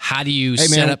how do you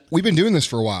set up. We've been doing this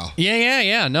for a while.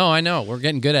 Yeah. No, I know we're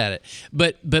getting good at it.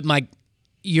 But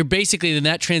you're basically, then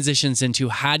that transitions into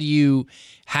how do you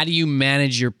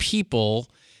manage your people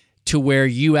to where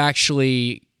you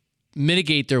actually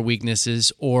mitigate their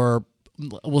weaknesses, or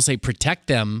we'll say protect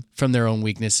them from their own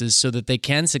weaknesses so that they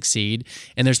can succeed.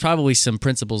 And there's probably some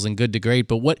principles in Good to Great,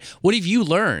 but what have you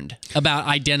learned about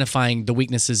identifying the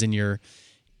weaknesses in your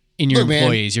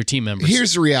employees, your team members?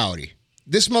 Here's the reality.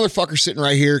 This motherfucker sitting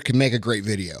right here can make a great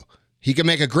video. He can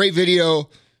make a great video.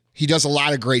 He does a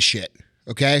lot of great shit.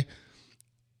 Okay.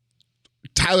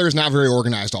 Tyler is not very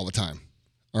organized all the time.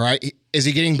 All right. Is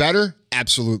he getting better?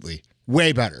 Absolutely.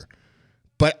 Way better.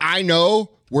 But I know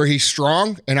where he's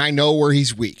strong and I know where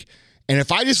he's weak. And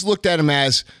if I just looked at him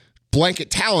as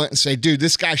blanket talent and say, dude,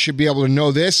 this guy should be able to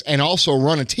know this and also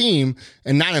run a team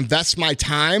and not invest my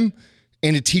time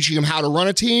into teaching him how to run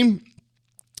a team.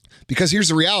 Because here's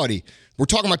the reality. We're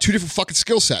talking about two different fucking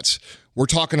skill sets. We're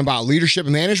talking about leadership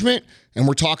and management, and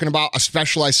we're talking about a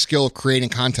specialized skill of creating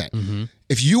content.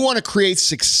 If you want to create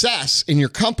success in your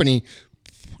company,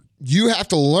 you have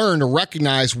to learn to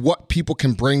recognize what people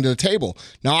can bring to the table.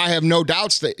 Now, I have no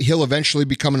doubts that he'll eventually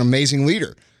become an amazing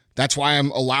leader. That's why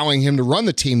I'm allowing him to run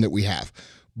the team that we have.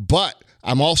 But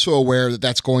I'm also aware that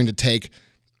that's going to take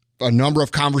a number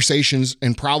of conversations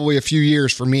and probably a few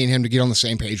years for me and him to get on the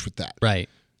same page with that. Right.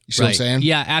 You see what I'm saying?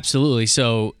 Yeah, absolutely.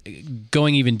 So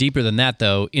going even deeper than that,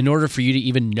 though, in order for you to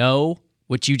even know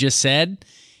what you just said,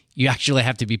 you actually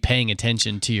have to be paying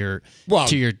attention to your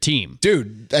team.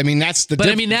 Dude, I mean, that's the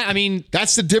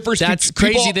that's the difference. That's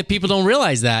crazy that people don't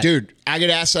realize that. Dude, I get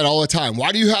asked that all the time.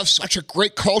 Why do you have such a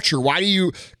great culture?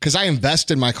 Because I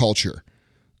invest in my culture.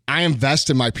 I invest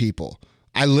in my people.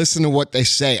 I listen to what they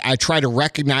say. I try to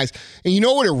recognize. And you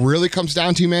know what it really comes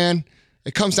down to, man?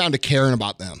 It comes down to caring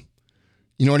about them.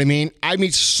 You know what I mean? I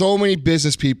meet so many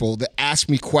business people that ask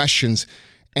me questions,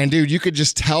 and dude, you could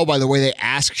just tell by the way they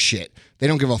ask shit. They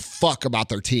don't give a fuck about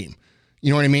their team. You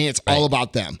know what I mean? It's all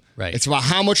about them. Right. It's about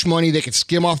how much money they can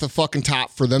skim off the fucking top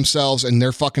for themselves and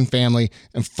their fucking family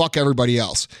and fuck everybody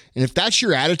else. And if that's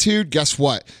your attitude, guess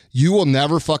what? You will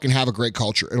never fucking have a great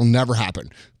culture. It'll never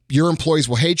happen. Your employees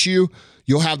will hate you.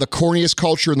 You'll have the corniest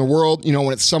culture in the world. You know,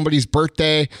 when it's somebody's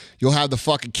birthday, you'll have the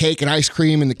fucking cake and ice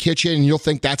cream in the kitchen, and you'll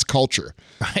think that's culture.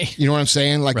 Right. You know what I'm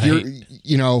saying? Like you're,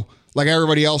 you know, like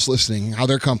everybody else listening, how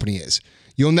their company is.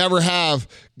 You'll never have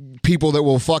people that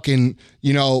will fucking,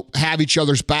 you know, have each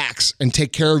other's backs and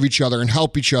take care of each other and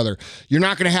help each other. You're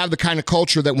not going to have the kind of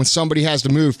culture that when somebody has to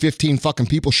move, 15 fucking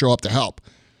people show up to help.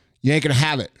 You ain't going to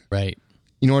have it. Right.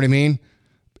 You know what I mean?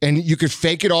 And you could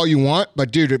fake it all you want,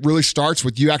 but dude, it really starts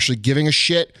with you actually giving a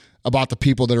shit about the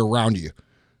people that are around you.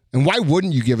 And why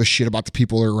wouldn't you give a shit about the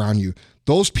people that are around you?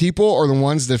 Those people are the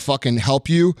ones that fucking help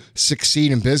you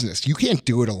succeed in business. You can't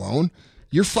do it alone.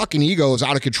 Your fucking ego is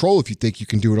out of control if you think you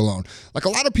can do it alone. Like a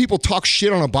lot of people talk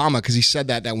shit on Obama because he said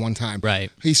that one time.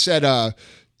 Right. He said,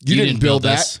 you didn't build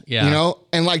that. this. Yeah. You know?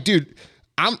 And like, dude,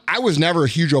 I was never a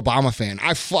huge Obama fan.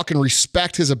 I fucking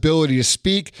respect his ability to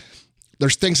speak.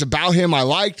 There's things about him I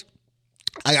liked.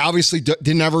 I obviously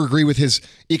didn't ever agree with his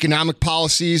economic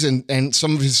policies and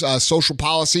some of his social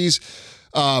policies,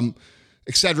 et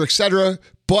cetera, et cetera.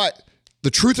 But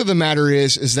the truth of the matter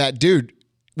is that, dude,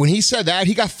 when he said that,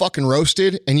 he got fucking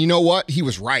roasted. And you know what? He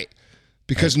was right.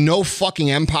 Because no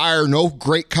fucking empire, no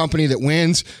great company that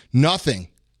wins, nothing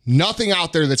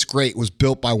out there that's great was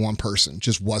built by one person.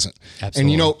 Just wasn't. Absolutely.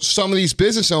 And you know, some of these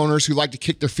business owners who like to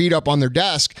kick their feet up on their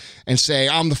desk and say,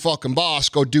 I'm the fucking boss,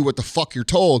 go do what the fuck you're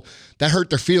told, that hurt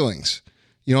their feelings.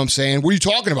 You know what I'm saying? What are you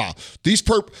talking about?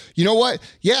 You know what?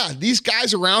 Yeah, these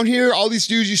guys around here, all these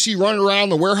dudes you see running around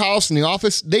the warehouse and the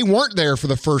office, they weren't there for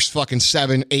the first fucking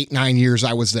 7, 8, 9 years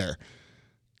I was there.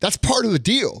 That's part of the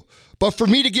deal. But for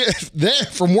me to get there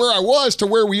from where I was to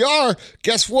where we are,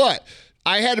 guess what?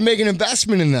 I had to make an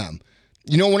investment in them.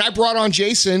 You know, when I brought on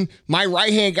Jason, my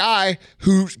right-hand guy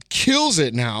who kills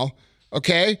it now,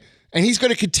 okay, and he's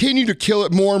going to continue to kill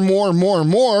it more and more and more and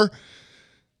more,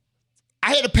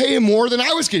 I had to pay him more than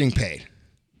I was getting paid.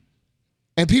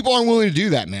 And people aren't willing to do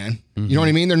that, man. Mm-hmm. You know what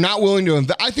I mean? They're not willing to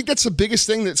invest. I think that's the biggest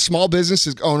thing that small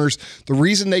business owners, the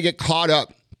reason they get caught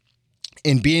up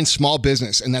in being small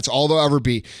business, and that's all they'll ever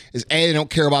be, is A, they don't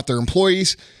care about their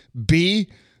employees, B,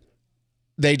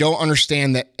 they don't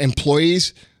understand that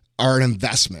employees are an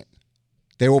investment.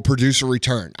 They will produce a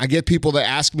return. I get people that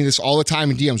ask me this all the time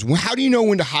in DMs. How do you know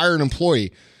when to hire an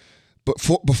employee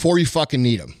before you fucking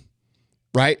need them?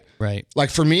 Right? Right. Like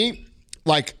for me,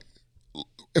 like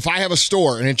if I have a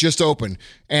store and it just opened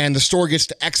and the store gets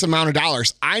to X amount of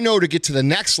dollars, I know to get to the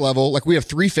next level, like we have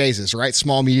 3 phases, right?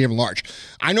 Small, medium, and large.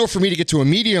 I know for me to get to a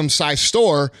medium-sized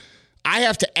store, I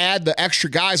have to add the extra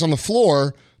guys on the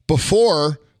floor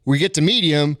before we get to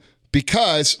medium,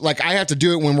 because like I have to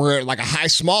do it when we're at like a high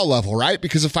small level, right?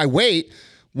 Because if I wait,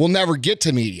 we'll never get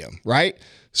to medium, right?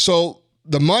 So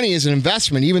the money is an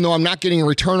investment, even though I'm not getting a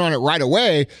return on it right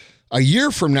away. A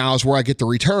year from now is where I get the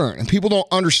return. And people don't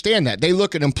understand that. They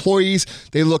look at employees,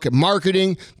 they look at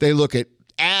marketing, they look at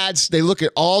ads, they look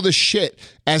at all this shit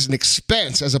as an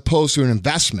expense as opposed to an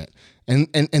investment. And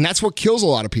that's what kills a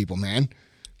lot of people, man.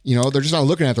 You know, they're just not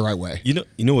looking at it the right way. You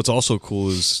know what's also cool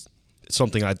is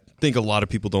something I think a lot of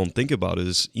people don't think about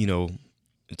is, you know,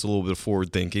 it's a little bit of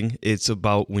forward thinking. It's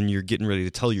about when you're getting ready to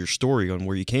tell your story on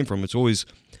where you came from. It's always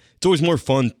more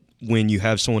fun when you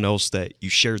have someone else that you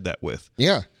shared that with.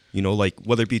 Yeah. You know, like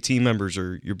whether it be team members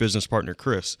or your business partner,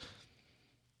 Chris.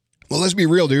 Well, let's be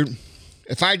real, dude.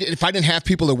 If I didn't have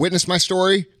people that witnessed my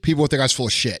story, people would think I was full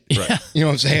of shit. Right. You know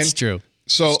what I'm saying? It's true.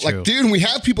 So, It's like, true. dude, we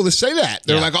have people that say that.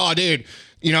 They're Yeah. like, oh, dude,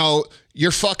 you know,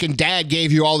 your fucking dad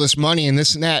gave you all this money and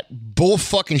this and that. Bull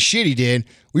fucking shit he did.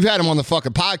 We've had him on the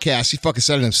fucking podcast. He fucking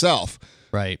said it himself.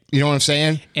 Right. You know what I'm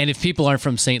saying? And if people aren't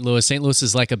from St. Louis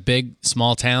is like a big,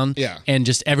 small town. Yeah. And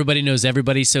just everybody knows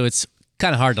everybody, so it's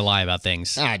kind of hard to lie about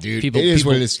things. Ah, dude, People, it is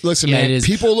people- what it is. Listen, yeah, man, it is.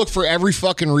 people look for every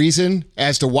fucking reason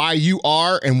as to why you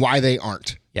are and why they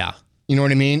aren't. Yeah. You know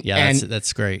what I mean? Yeah, and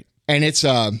that's great. and it's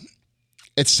sad.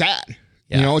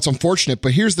 Yeah. You know, it's unfortunate,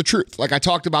 but here's the truth. Like I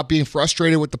talked about being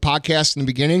frustrated with the podcast in the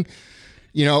beginning.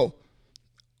 You know,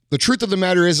 the truth of the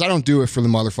matter is I don't do it for the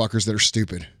motherfuckers that are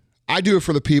stupid. I do it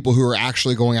for the people who are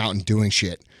actually going out and doing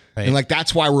shit. Right. And like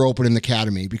that's why we're opening the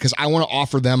academy, because I want to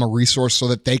offer them a resource so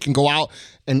that they can go out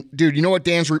and dude, you know what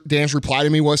Dan's reply to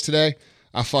me was today?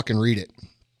 I'll fucking read it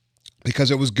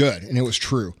because it was good and it was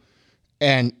true.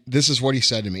 And this is what he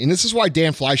said to me. And this is why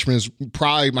Dan Fleischman is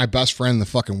probably my best friend in the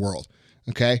fucking world.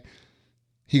 Okay.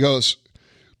 He goes,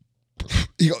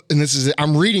 and this is it.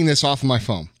 I'm reading this off of my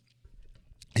phone.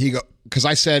 Because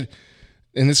I said,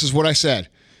 and this is what I said.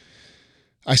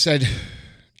 I said,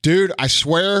 dude, I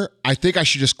swear, I think I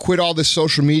should just quit all this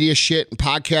social media shit and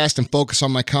podcast and focus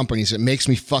on my companies. It makes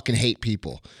me fucking hate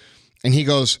people. And he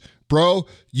goes, bro,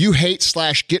 you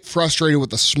hate/get frustrated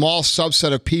with a small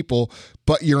subset of people,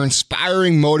 but you're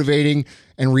inspiring, motivating,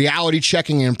 and reality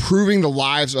checking and improving the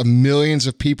lives of millions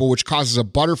of people, which causes a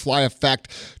butterfly effect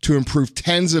to improve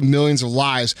tens of millions of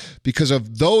lives because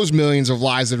of those millions of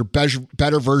lives that are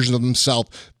better versions of themselves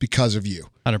because of you.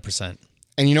 100%.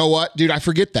 And you know what, dude? I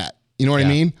forget that. You know what I Yeah.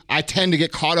 mean? I tend to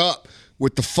get caught up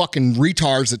with the fucking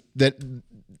retards that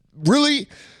really,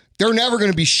 they're never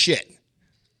going to be shit.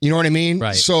 You know what I mean?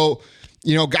 Right. So,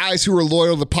 you know, guys who are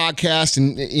loyal to the podcast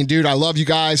and dude, I love you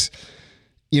guys.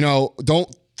 You know,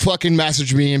 don't fucking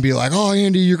message me and be like, oh,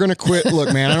 Andy, you're going to quit.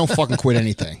 Look, man, I don't fucking quit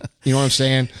anything. You know what I'm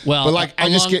saying? Well, but like,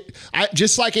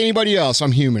 just like anybody else,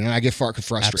 I'm human and I get fucking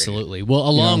frustrated. Absolutely. Well,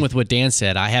 along with what Dan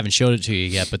said, I haven't showed it to you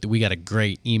yet, but we got a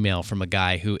great email from a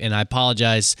guy who, and I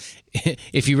apologize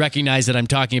if you recognize that I'm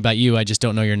talking about you. I just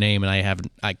don't know your name and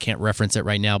I can't reference it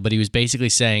right now, but he was basically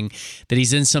saying that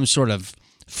he's in some sort of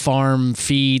farm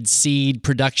feed seed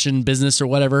production business or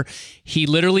whatever. He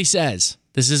literally says,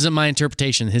 this isn't my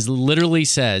interpretation, his literally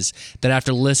says that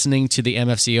after listening to the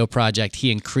MFCEO project, he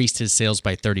increased his sales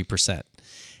by 30%.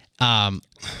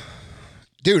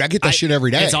 Dude, I get that shit every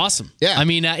day. It's awesome. Yeah. I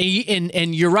mean,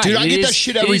 and you're right. Dude, I It get is- that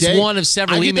shit every it is day. one of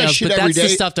several I get that emails, shit but every that's the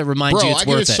day. stuff that reminds you it's I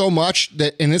get worth it so much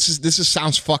that, and this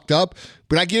sounds fucked up,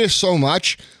 but I get it so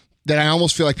much that I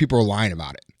almost feel like people are lying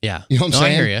about it. Yeah. You know what I'm No,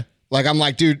 saying? I hear you. Like, I'm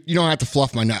like, dude, you don't have to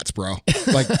fluff my nuts, bro.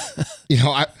 Like, you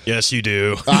know, Yes, you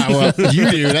do. well, you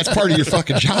do. That's part of your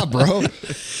fucking job, bro.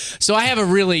 So I have a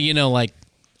really,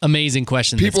 amazing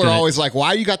question. People are always like,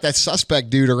 why you got that suspect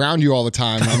dude around you all the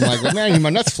time? I'm like, well, man, my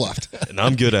nuts fluffed. And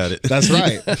I'm good at it. That's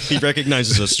right. He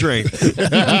recognizes a strength.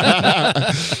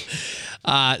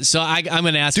 So I'm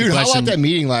going to ask Dude, you a how question. about that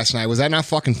meeting last night? Was that not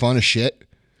fucking fun as shit?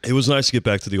 It was nice to get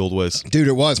back to the old ways. Dude,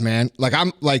 it was, man. Like,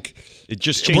 I'm like... It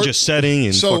just changes setting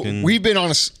and So fucking... we've been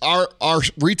on our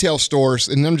retail stores,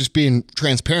 and I'm just being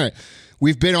transparent.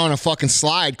 We've been on a fucking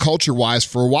slide culture-wise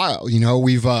for a while. You know,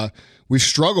 we've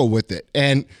struggled with it,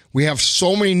 and we have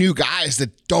so many new guys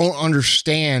that don't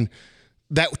understand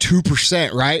that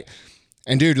 2%, right?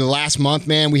 And dude, the last month,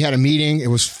 man, we had a meeting. It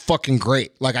was fucking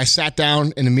great. Like I sat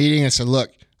down in the meeting and said,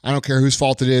 "Look, I don't care whose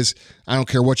fault it is. I don't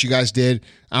care what you guys did.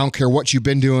 I don't care what you've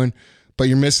been doing." But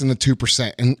you're missing the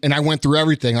 2%. And I went through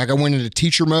everything. Like I went into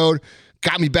teacher mode,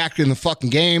 got me back in the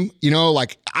fucking game. You know,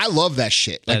 like I love that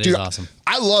shit. Like, That is dude, awesome.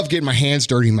 I love getting my hands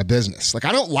dirty in my business. Like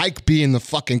I don't like being the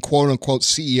fucking quote unquote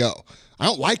CEO. I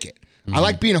don't like it. I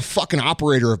like being a fucking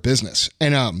operator of business.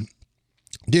 And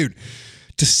dude,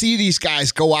 to see these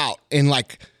guys go out and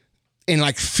in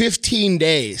 15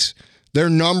 days, their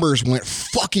numbers went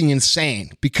fucking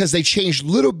insane because they changed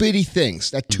little bitty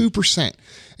things, that 2%.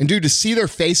 And dude, to see their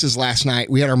faces last night,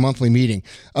 we had our monthly meeting.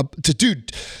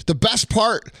 Dude, the best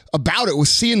part about it was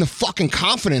seeing the fucking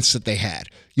confidence that they had.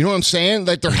 You know what I'm saying?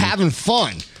 Like they're having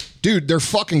fun. Dude, they're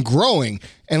fucking growing.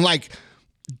 And like,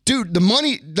 dude, the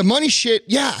money shit,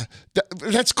 yeah,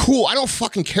 that's cool. I don't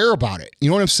fucking care about it. You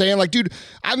know what I'm saying? Like, dude,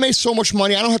 I've made so much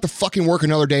money, I don't have to fucking work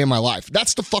another day in my life.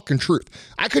 That's the fucking truth.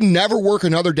 I could never work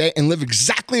another day and live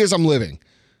exactly as I'm living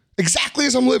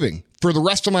for the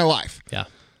rest of my life. Yeah.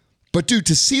 But dude,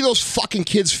 to see those fucking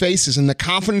kids' faces and the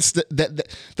confidence that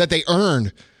they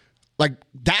earned, like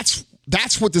that's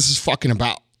what this is fucking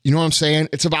about. You know what I'm saying?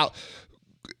 It's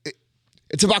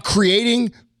It's about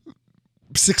creating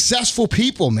successful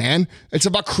people, man. It's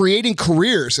about creating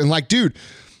careers. And like, dude,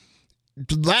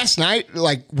 last night,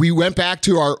 like we went back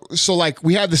to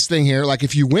we have this thing here. Like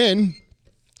if you win,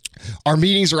 our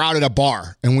meetings are out at a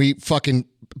bar and we fucking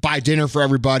buy dinner for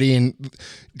everybody and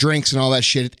drinks and all that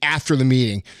shit after the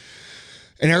meeting.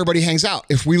 And everybody hangs out.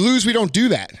 If we lose, we don't do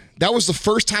that. That was the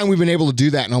first time we've been able to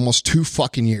do that in almost 2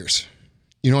 fucking years.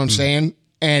 You know what I'm saying?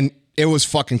 And it was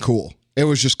fucking cool. It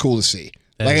was just cool to see.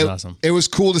 That is awesome. It was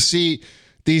cool to see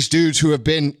these dudes who have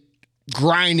been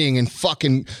grinding and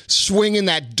fucking swinging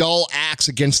that dull axe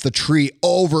against the tree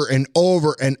over and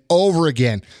over and over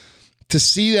again. To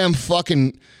see them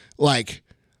fucking like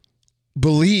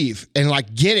believe and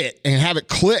like get it and have it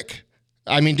click.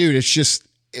 I mean, dude,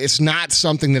 it's not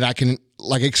something that I can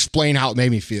like explain how it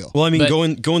made me feel. Well, I mean,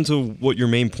 going to what your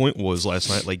main point was last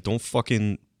night, like don't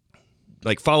fucking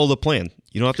like follow the plan.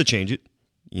 You don't have to change it.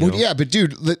 You know? Yeah, but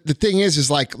dude, the thing is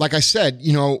like I said,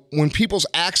 you know, when people's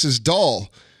axe is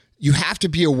dull, you have to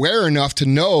be aware enough to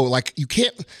know, like you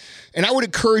can't. And I would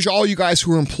encourage all you guys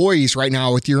who are employees right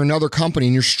now, if you're another company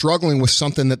and you're struggling with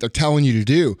something that they're telling you to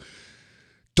do,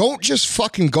 don't just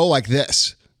fucking go like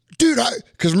this. Dude,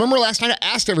 because remember last night I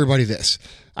asked everybody this.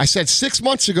 I said 6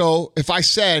 months ago, if I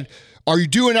said, are you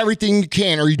doing everything you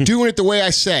can? Are you doing it the way I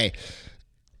say?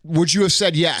 Would you have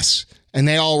said yes? And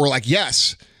they all were like,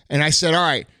 yes. And I said, all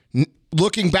right,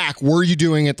 looking back, were you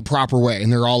doing it the proper way?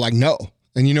 And they're all like, no.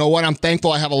 And you know what? I'm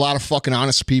thankful I have a lot of fucking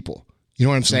honest people. You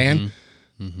know what I'm saying?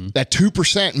 Mm-hmm. That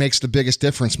 2% makes the biggest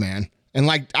difference, man. And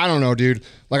like, I don't know, dude.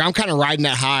 Like I'm kind of riding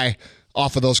that high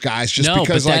off of those guys just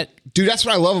because like, dude, that's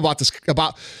what I love about this,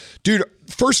 dude,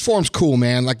 First Form's cool,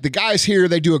 man. Like the guys here,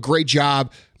 they do a great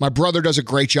job. My brother does a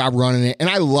great job running it, and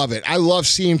I love it. I love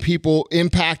seeing people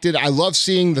impacted. I love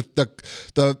seeing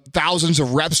the thousands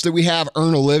of reps that we have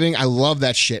earn a living. I love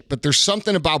that shit. But there's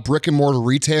something about brick and mortar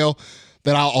retail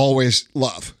that I'll always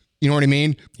love. You know what I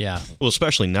mean? Yeah. Well,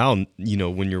 especially now, you know,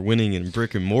 when you're winning in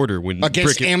brick and mortar,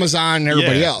 against Amazon and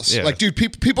everybody else. Yeah. Like, dude,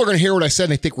 people are going to hear what I said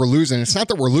and they think we're losing. It's not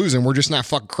that we're losing. We're just not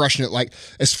fucking crushing it like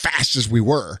as fast as we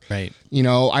were. Right. You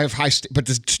know, I have but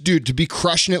dude, to be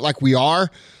crushing it like we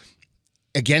are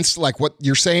against like what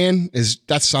you're saying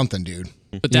that's something, dude.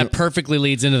 But that perfectly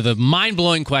leads into the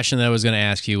mind-blowing question that I was going to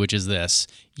ask you, which is this.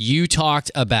 You talked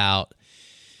about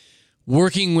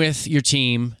working with your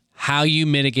team, how you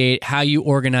mitigate, how you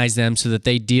organize them so that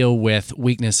they deal with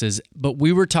weaknesses. But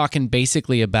we were talking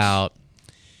basically about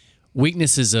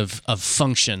weaknesses of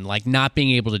function, like not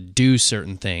being able to do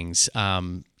certain things,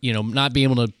 you know, not being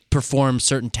able to perform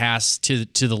certain tasks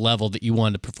to the level that you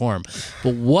wanted to perform.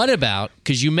 But what about,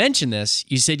 because you mentioned this,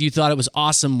 you said you thought it was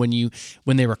awesome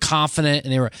when they were confident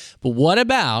and but what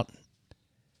about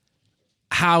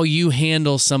how you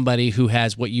handle somebody who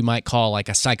has what you might call like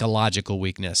a psychological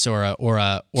weakness or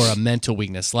a mental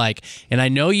weakness? Like, and I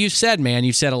know you've said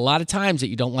a lot of times that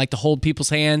you don't like to hold people's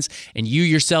hands and you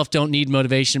yourself don't need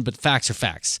motivation, but facts are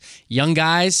facts. Young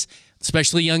guys,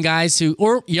 especially young guys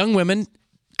or young women,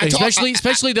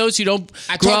 especially those who don't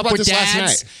grow up with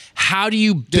dads. How do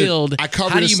you build?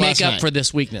 How do you make up for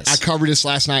this weakness? I covered this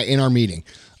last night in our meeting.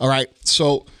 All right.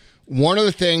 So one of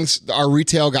the things our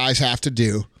retail guys have to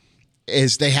do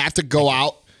is they have to go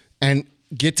out and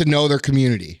get to know their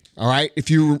community. All right. If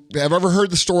you have ever heard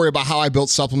the story about how I built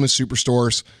Supplement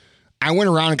Superstores, I went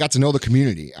around and got to know the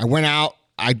community. I went out.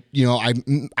 I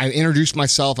introduced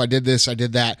myself. I did this. I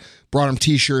did that. Brought them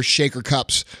t-shirts, shaker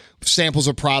cups, samples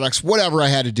of products, whatever I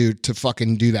had to do to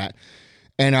fucking do that.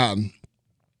 And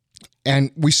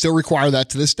we still require that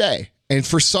to this day. And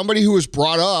for somebody who was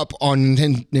brought up on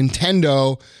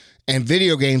Nintendo and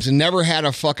video games and never had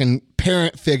a fucking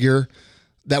parent figure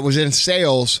that was in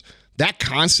sales, that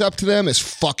concept to them is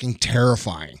fucking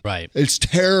terrifying. Right. It's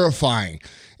terrifying.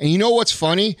 And you know what's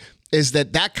funny is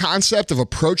that concept of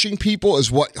approaching people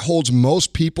is what holds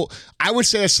most people. I would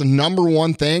say it's the number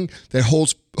one thing that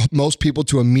holds most people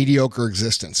to a mediocre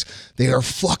existence. They are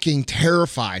fucking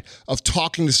terrified of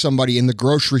talking to somebody in the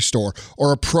grocery store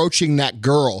or approaching that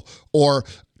girl or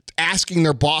asking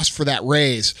their boss for that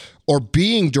raise or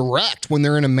being direct when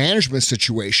they're in a management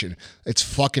situation. It's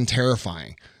fucking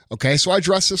terrifying. Okay, so I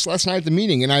addressed this last night at the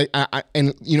meeting, and I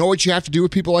and you know what you have to do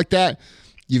with people like that?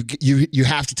 You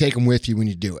have to take them with you when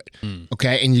you do it.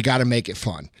 Okay, and you got to make it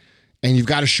fun, and you've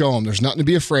got to show them there's nothing to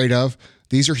be afraid of.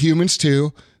 These are humans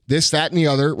too. This, that, and the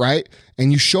other, right?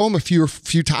 And you show them a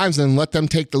few times, and then let them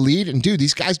take the lead. And dude,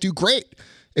 these guys do great.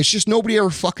 It's just nobody ever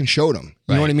fucking showed them.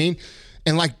 You know what I mean?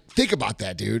 And like, think about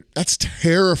that, dude. That's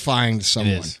terrifying to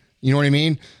someone. You know what I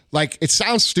mean? Like, it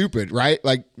sounds stupid, right?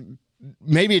 Like,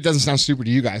 maybe it doesn't sound stupid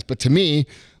to you guys, but to me,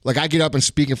 like I get up and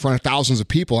speak in front of thousands of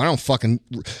people. I don't think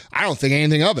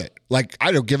anything of it. Like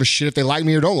I don't give a shit if they like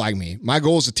me or don't like me. My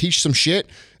goal is to teach some shit.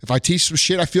 If I teach some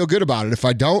shit, I feel good about it. If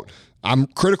I don't, I'm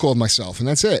critical of myself, and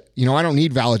that's it. You know, I don't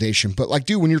need validation. But like,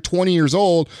 dude, when you're 20 years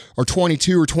old or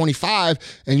 22 or 25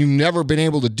 and you've never been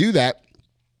able to do that,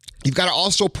 you've got to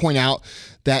also point out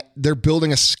that they're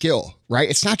building a skill, right?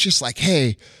 It's not just like,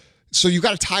 hey, so you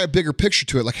got to tie a bigger picture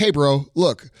to it. Like, hey, bro,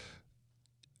 look,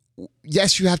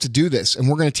 yes, you have to do this and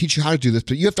we're going to teach you how to do this,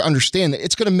 but you have to understand that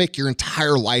it's going to make your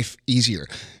entire life easier.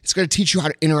 It's going to teach you how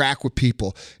to interact with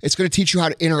people. It's going to teach you how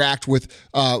to interact with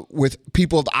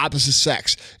people of the opposite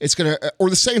sex. It's going to, or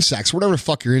the same sex, whatever the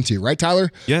fuck you're into, right,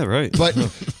 Tyler? Yeah, right. But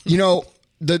you know,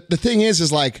 the thing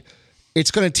is like, it's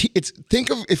going to, think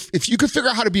of, if you could figure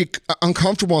out how to be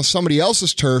uncomfortable on somebody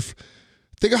else's turf,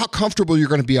 think of how comfortable you're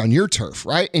going to be on your turf,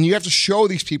 right? And you have to show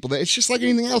these people that it's just like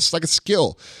anything else, it's like a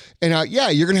skill. And yeah,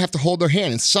 you're going to have to hold their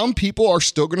hand. And some people are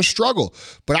still going to struggle.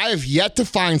 But I have yet to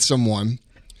find someone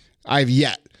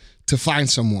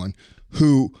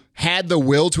who had the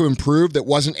will to improve that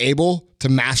wasn't able to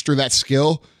master that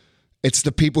skill. It's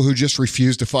the people who just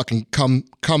refuse to fucking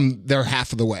come their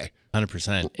half of the way.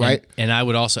 100%. Right. And I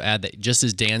would also add that just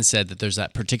as Dan said, that there's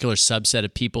that particular subset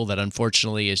of people that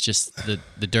unfortunately is just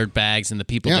the dirt bags and the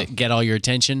people that get all your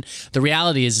attention. The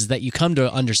reality is that you come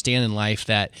to understand in life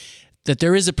that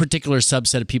there is a particular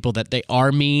subset of people that they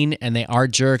are mean and they are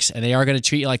jerks and they are going to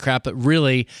treat you like crap. But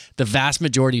really, the vast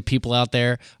majority of people out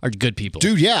there are good people.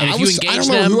 Dude, yeah. And if you engage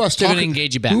them, they're going to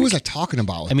engage you back. Who was I talking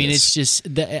about? I mean, it's just,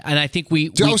 and I think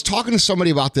I was talking to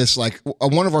somebody about this, like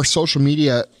one of our social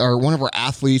media or one of our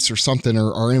athletes or something,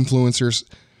 or our influencers,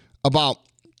 about,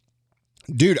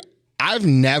 dude, I've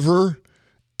never,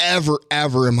 ever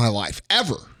in my life,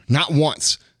 ever, not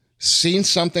once, seen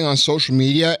something on social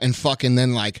media and fucking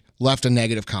then like left a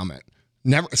negative comment.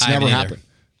 It's never happened.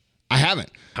 I haven't.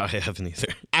 I haven't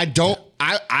either. I don't.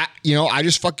 I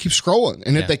just fuck keep scrolling,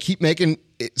 and if they keep making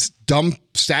dumb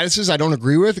statuses I don't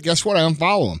agree with, guess what? I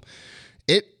unfollow them.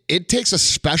 It takes a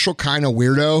special kind of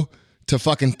weirdo to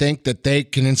fucking think that they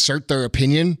can insert their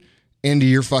opinion into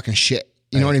your fucking shit.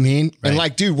 You know what I mean? Right. And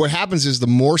like, dude, what happens is the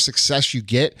more success you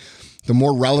get, the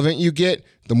more relevant you get,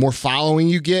 the more following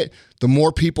you get, the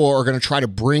more people are going to try to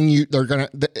bring you.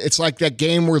 It's like that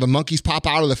game where the monkeys pop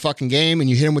out of the fucking game and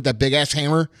you hit them with that big ass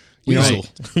hammer. Weasel.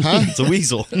 Huh? It's a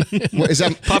weasel. What, is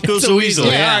that Pop goes the weasel.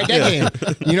 Yeah, all right,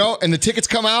 that game. You know, and the tickets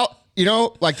come out. You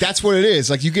know, like that's what it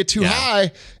is. Like you get too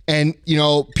high, and you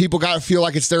know people got to feel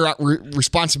like it's their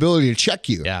responsibility to check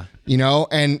you. Yeah. You know,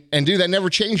 and dude, that never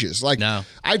changes. Like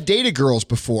I've dated girls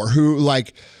before who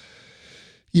like,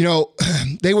 you know,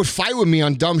 they would fight with me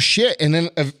on dumb shit, and then.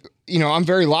 You know, I'm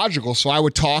very logical, so I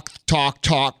would talk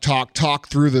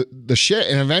through the shit,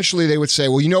 and eventually they would say,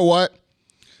 well, you know what?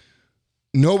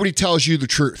 Nobody tells you the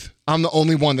truth. I'm the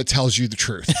only one that tells you the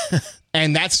truth.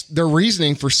 And that's their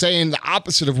reasoning for saying the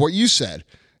opposite of what you said.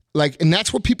 Like, and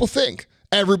that's what people think.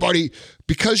 Everybody,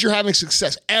 because you're having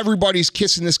success, everybody's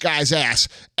kissing this guy's ass.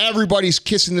 Everybody's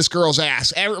kissing this girl's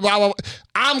ass. Blah, blah, blah.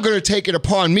 I'm going to take it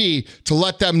upon me to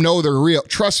let them know they're real.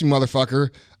 Trust me,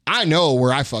 motherfucker. I know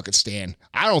where I fucking stand.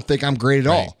 I don't think I'm great at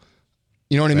all.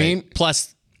 You know what I mean?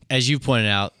 Plus, as you pointed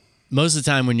out, most of the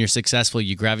time when you're successful,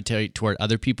 you gravitate toward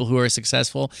other people who are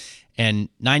successful. And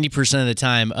 90% of the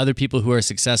time, other people who are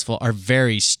successful are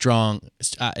very strong,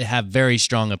 have very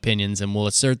strong opinions and will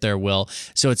assert their will.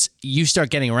 So it's you start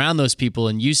getting around those people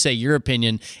and you say your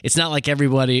opinion. It's not like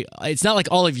everybody, it's not like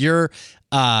all of your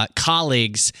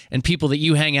colleagues and people that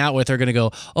you hang out with are going to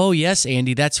go, oh, yes,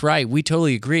 Andy, that's right. We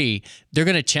totally agree. They're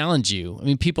going to challenge you. I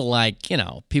mean, people like, you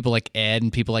know, people like Ed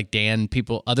and people like Dan,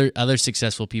 people, other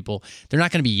successful people, they're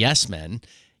not going to be yes men.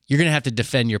 You're going to have to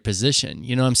defend your position.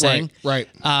 You know what I'm saying? Right.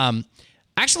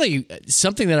 Actually,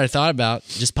 something that I thought about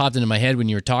just popped into my head when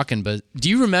you were talking, but do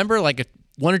you remember like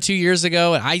 1 or 2 years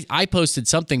ago, I posted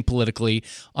something politically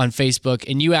on Facebook,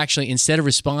 and you actually, instead of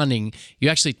responding, you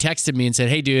actually texted me and said,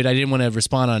 hey, dude, I didn't want to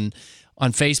respond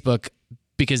on Facebook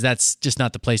because that's just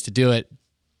not the place to do it.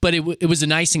 But it was a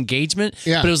nice engagement,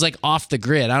 but it was like off the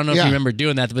grid. I don't know if you remember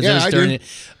doing that, but that was during it.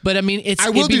 But I mean, it'd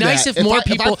be nice if more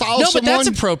people. No, but that's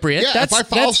appropriate. Yeah, if I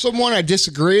follow someone I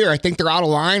disagree or I think they're out of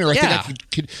line or I think I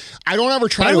could, I don't ever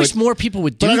try to. I wish more people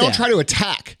would do that. But I don't try to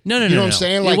attack. No. You know what I'm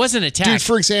saying? Like, it wasn't an attack. Dude,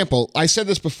 for example, I said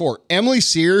this before. Emily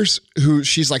Sears, who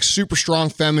she's like super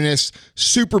strong feminist,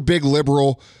 super big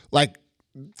liberal, like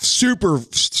super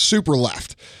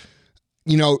left.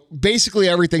 You know, basically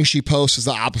everything she posts is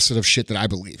the opposite of shit that I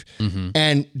believe. Mm-hmm.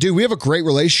 And dude, we have a great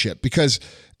relationship because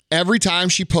every time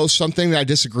she posts something that I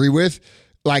disagree with,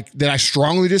 like that I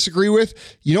strongly disagree with,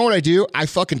 you know what I do? I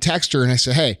fucking text her and I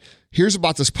say, hey, here's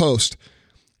about this post.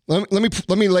 Let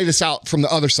me lay this out from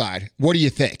the other side. What do you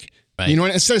think? Right. You know,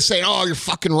 instead of saying, oh, you're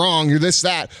fucking wrong, you're this,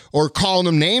 that, or calling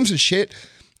them names and shit.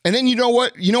 And then you know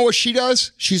what she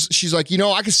does? She's like,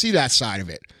 I can see that side of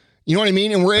it. You know what I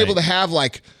mean? And we're able to have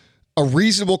like a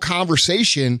reasonable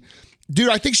conversation. Dude,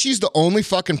 I think she's the only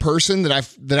fucking person that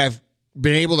I've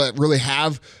been able to really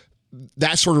have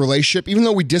that sort of relationship. Even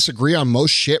though we disagree on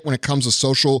most shit when it comes to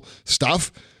social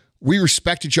stuff, we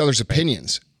respect each other's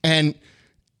opinions. And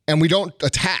we don't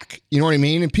attack. You know what I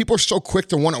mean? And people are so quick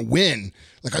to want to win.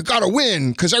 Like, I gotta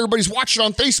win because everybody's watching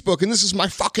on Facebook and this is my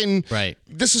fucking,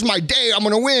 this is my day, I'm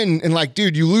gonna win. And like,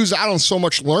 dude, you lose out on so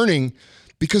much learning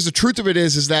because the truth of it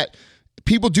is that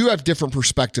people do have different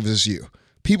perspectives as you.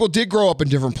 People did grow up in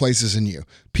different places than you.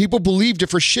 People believe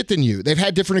different shit than you. They've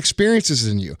had different experiences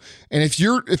than you. And if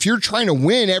you're trying to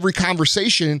win every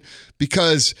conversation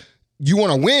because you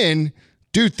want to win,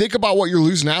 dude, think about what you're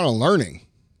losing out on learning.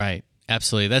 Right.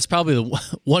 Absolutely. That's probably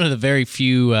one of the very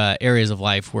few areas of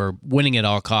life where winning at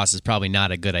all costs is probably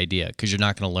not a good idea because you're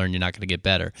not going to learn, you're not going to get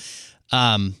better.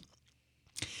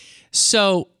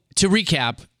 So to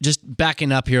recap, just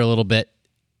backing up here a little bit,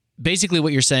 basically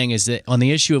what you're saying is that on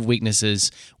the issue of weaknesses,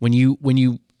 when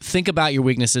you think about your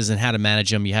weaknesses and how to manage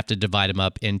them, you have to divide them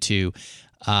up into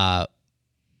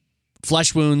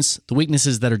flesh wounds, the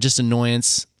weaknesses that are just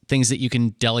annoyance, things that you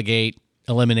can delegate,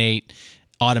 eliminate,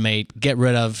 automate, get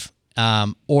rid of.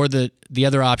 Or the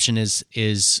other option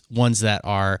is ones that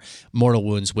are mortal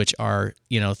wounds, which are,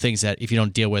 things that if you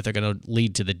don't deal with are going to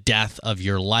lead to the death of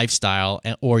your lifestyle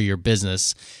or your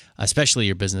business, especially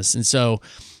your business. And so,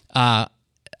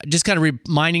 just kind of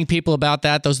reminding people about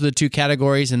that. Those are the two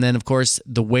categories. And then of course,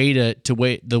 the way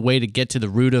to get to the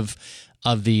root of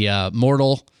the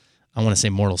mortal, I want to say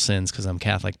mortal sins because I'm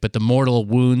Catholic, but the mortal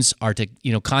wounds are to,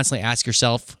 constantly ask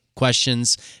yourself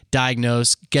questions,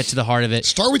 diagnose, get to the heart of it.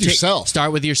 Start with yourself.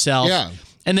 Start with yourself. Yeah.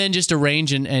 And then just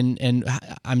arrange and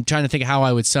I'm trying to think how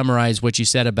I would summarize what you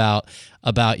said about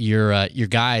your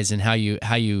guys and how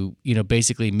you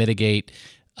basically mitigate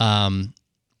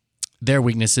their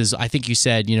weaknesses. I think you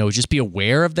said, just be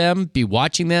aware of them, be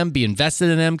watching them, be invested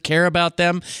in them, care about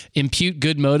them, impute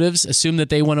good motives, assume that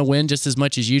they want to win just as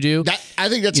much as you do. I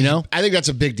think that's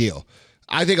a big deal.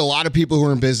 I think a lot of people who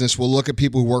are in business will look at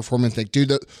people who work for them and think,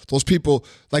 dude, those people,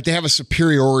 like they have a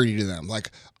superiority to them.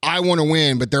 Like, I want to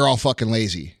win, but they're all fucking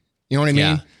lazy. You know what I mean?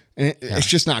 Yeah. And it's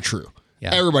just not true.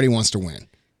 Yeah. Everybody wants to win.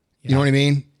 You know what I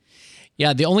mean?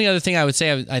 Yeah. The only other thing I would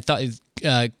say, I thought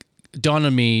dawned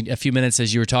on me a few minutes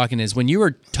as you were talking is when you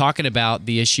were talking about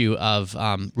the issue of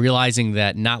realizing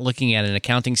that not looking at an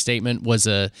accounting statement was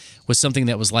something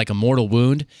that was like a mortal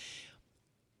wound.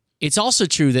 It's also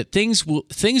true that things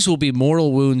will be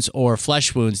mortal wounds or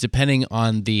flesh wounds depending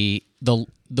on the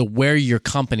where your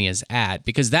company is at,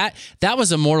 because that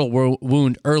was a mortal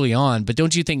wound early on. But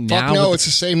don't you think now? Fuck no, it's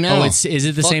the same now. Oh, is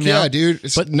it the same now? Yeah,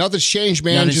 dude. Nothing's changed,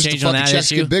 man. Nothing's Just changed the on fucking that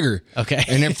checks issue? get bigger. Okay.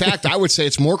 And in fact, I would say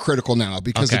it's more critical now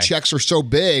because the Okay. checks are so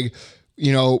big.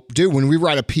 Dude, when we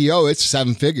write a PO, it's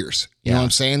 7 figures. You know what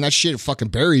I'm saying? That shit will fucking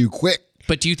bury you quick.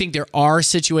 But do you think there are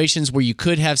situations where you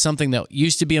could have something that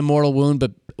used to be a mortal wound,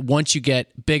 but once you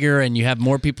get bigger and you have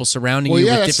more people surrounding you with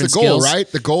that's different the goal, skills?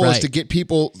 right? The goal is Right. to get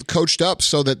people coached up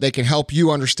so that they can help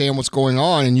you understand what's going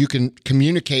on and you can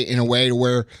communicate in a way to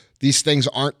where these things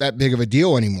aren't that big of a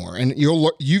deal anymore. And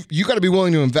you got to be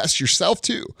willing to invest yourself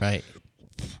too. Right.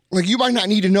 Like, you might not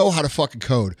need to know how to fucking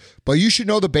code, but you should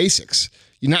know the basics.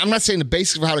 I'm not saying the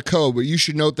basics of how to code, but you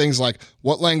should know things like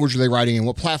what language are they writing in,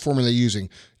 what platform are they using,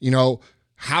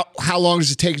 how long does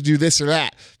it take to do this or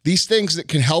that? These things that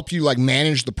can help you like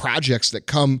manage the projects that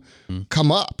come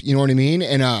up. You know what I mean?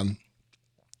 And at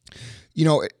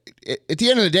the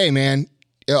end of the day, man,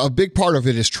 a big part of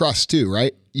it is trust too,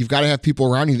 right? You've got to have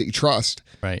people around you that you trust.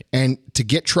 Right. And to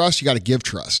get trust, you got to give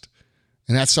trust.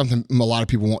 And that's something a lot of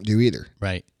people won't do either.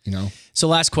 Right. So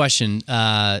last question.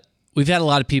 We've had a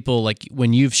lot of people, like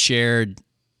when you've shared,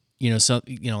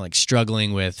 like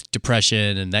struggling with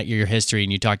depression and that your history,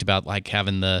 and you talked about like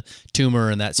having the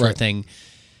tumor and that sort of thing.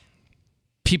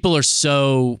 People are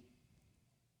so,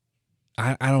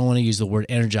 I don't want to use the word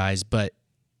energized, but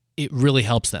it really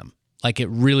helps them. Like it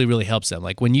really, really helps them.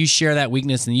 Like when you share that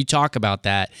weakness and you talk about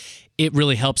that, it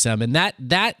really helps them. And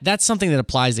that's something that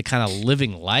applies to kind of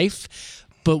living life.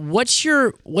 But what's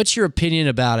your opinion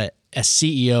about a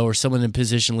CEO or someone in a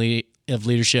position of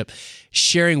leadership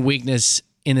sharing weakness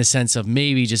in the sense of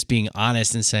maybe just being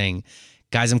honest and saying,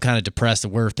 guys, I'm kind of depressed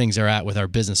at where things are at with our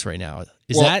business right now.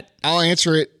 I'll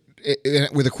answer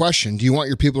it with a question. Do you want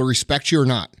your people to respect you or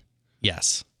not?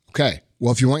 Yes. Okay.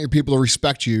 Well, if you want your people to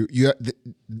respect you,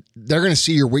 they're going to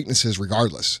see your weaknesses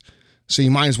regardless. So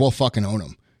you might as well fucking own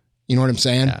them. You know what I'm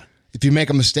saying? Yeah. If you make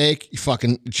a mistake,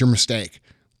 it's your mistake.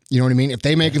 You know what I mean? If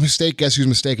they make a mistake, guess whose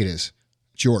mistake it is?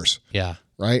 It's yours. Yeah.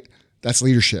 Right? That's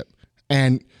leadership.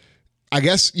 And I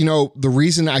guess, the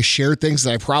reason I share things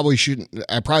that I probably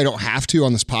don't have to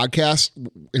on this podcast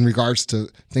in regards to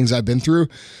things I've been through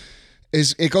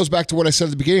is it goes back to what I said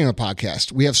at the beginning of the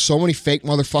podcast. We have so many fake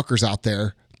motherfuckers out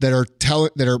there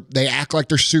that they act like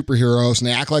they're superheroes and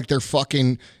they act like they're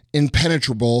fucking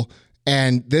impenetrable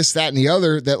and this, that, and the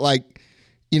other that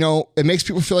it makes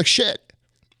people feel like shit.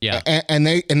 Yeah. And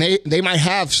they might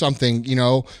have something,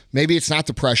 maybe it's not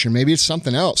depression, maybe it's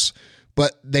something else.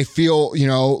 But they feel,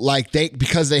 like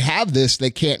because they have this, they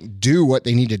can't do what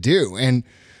they need to do. And,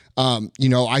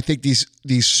 I think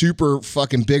these super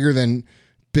fucking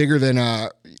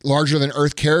larger than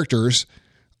earth characters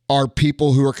are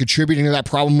people who are contributing to that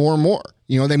problem more and more.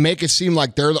 They make it seem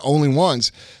like they're the only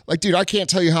ones. Like, dude, I can't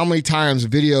tell you how many times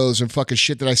videos and fucking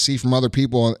shit that I see from other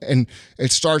people. And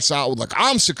it starts out with like,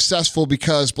 I'm successful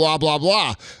because blah, blah,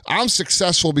 blah. I'm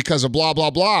successful because of blah, blah,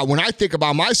 blah. When I think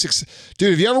about my success,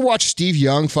 dude, have you ever watched Steve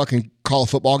Young fucking call a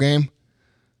football game?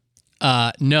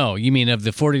 No, you mean of the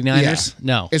 49ers? Yeah.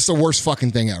 No. It's the worst fucking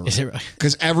thing ever. Is it right?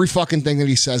 Because every fucking thing that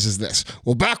he says is this.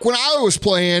 Well, back when I was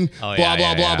playing, blah,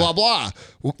 blah, blah.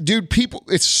 Well, dude,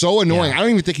 it's so annoying. Yeah. I don't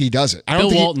even think he does it.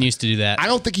 Bill Walton used to do that. I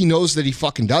don't think he knows that he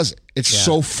fucking does it. It's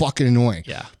so fucking annoying.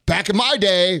 Yeah. Back in my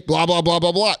day, blah, blah, blah,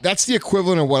 blah, blah. That's the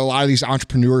equivalent of what a lot of these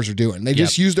entrepreneurs are doing. They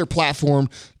just use their platform,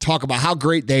 talk about how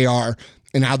great they are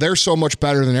and how they're so much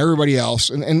better than everybody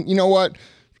else. And you know what?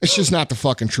 It's just not the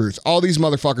fucking truth. All these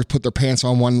motherfuckers put their pants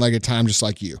on one leg at a time just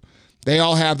like you. They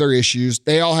all have their issues.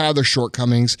 They all have their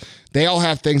shortcomings. They all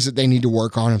have things that they need to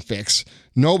work on and fix.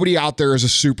 Nobody out there is a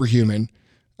superhuman,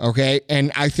 okay?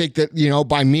 And I think that,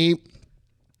 by me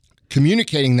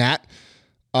communicating that,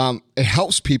 it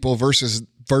helps people versus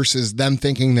them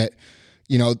thinking that,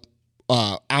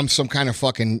 I'm some kind of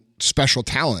fucking special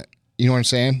talent. You know what I'm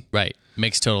saying? Right.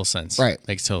 Makes total sense. Right.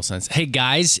 Makes total sense. Hey,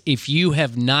 guys, if you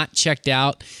have not checked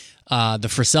out the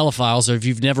Frisella Files, or if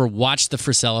you've never watched the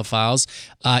Frisella Files,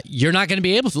 you're not going to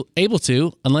be able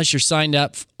to unless you're signed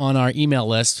up on our email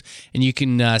list. And you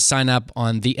can sign up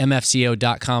on the mfco.com/sign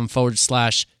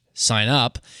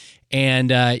up.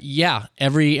 And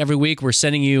every week we're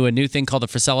sending you a new thing called the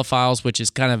Frisella Files, which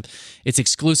is it's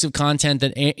exclusive content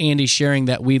that Andy's sharing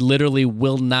that we literally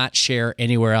will not share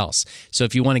anywhere else. So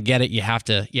if you want to get it, you have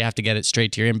to get it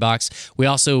straight to your inbox. We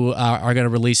also are going to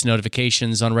release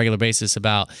notifications on a regular basis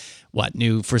about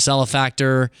new Frisella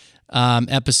Factor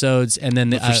episodes, and then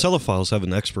the Frisella Files have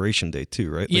an expiration date too,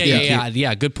 right?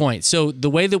 Yeah. Good point. So the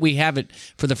way that we have it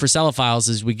for the Frisella Files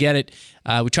is we get it.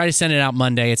 We try to send it out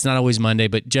Monday. It's not always Monday,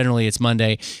 but generally it's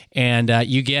Monday. And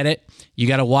you get it. You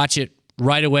got to watch it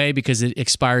right away because it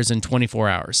expires in 24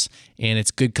 hours, and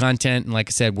it's good content. And like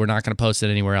I said, we're not going to post it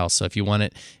anywhere else. So if you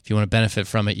want to benefit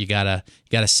from it, you gotta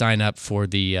sign up for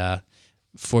the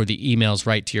emails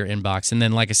right to your inbox. And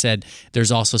then, like I said,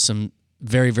 there's also some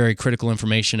very, very critical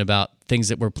information about things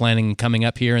that we're planning coming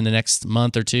up here in the next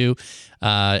month or two,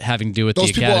 having to do with those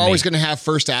the people Academy. are always going to have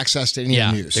first access to any of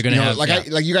the news. They're going to have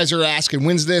like you guys are asking,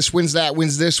 when's this, when's that,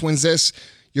 when's this, when's this?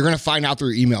 You're going to find out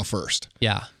through email first.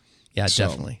 Yeah,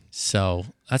 definitely. So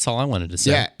that's all I wanted to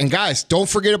say. Yeah, and guys, don't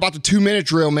forget about the 2-minute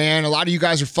drill, man. A lot of you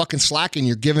guys are fucking slacking.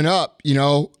 You're giving up.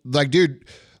 Dude,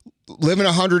 living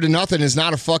 100 to nothing is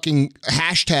not a fucking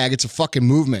hashtag. It's a fucking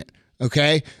movement.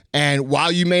 Okay. And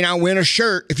while you may not win a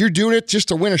shirt, if you're doing it just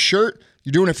to win a shirt,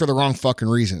 you're doing it for the wrong fucking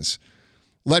reasons.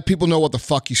 Let people know what the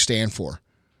fuck you stand for.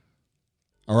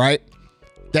 All right.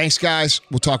 Thanks, guys.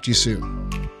 We'll talk to you soon.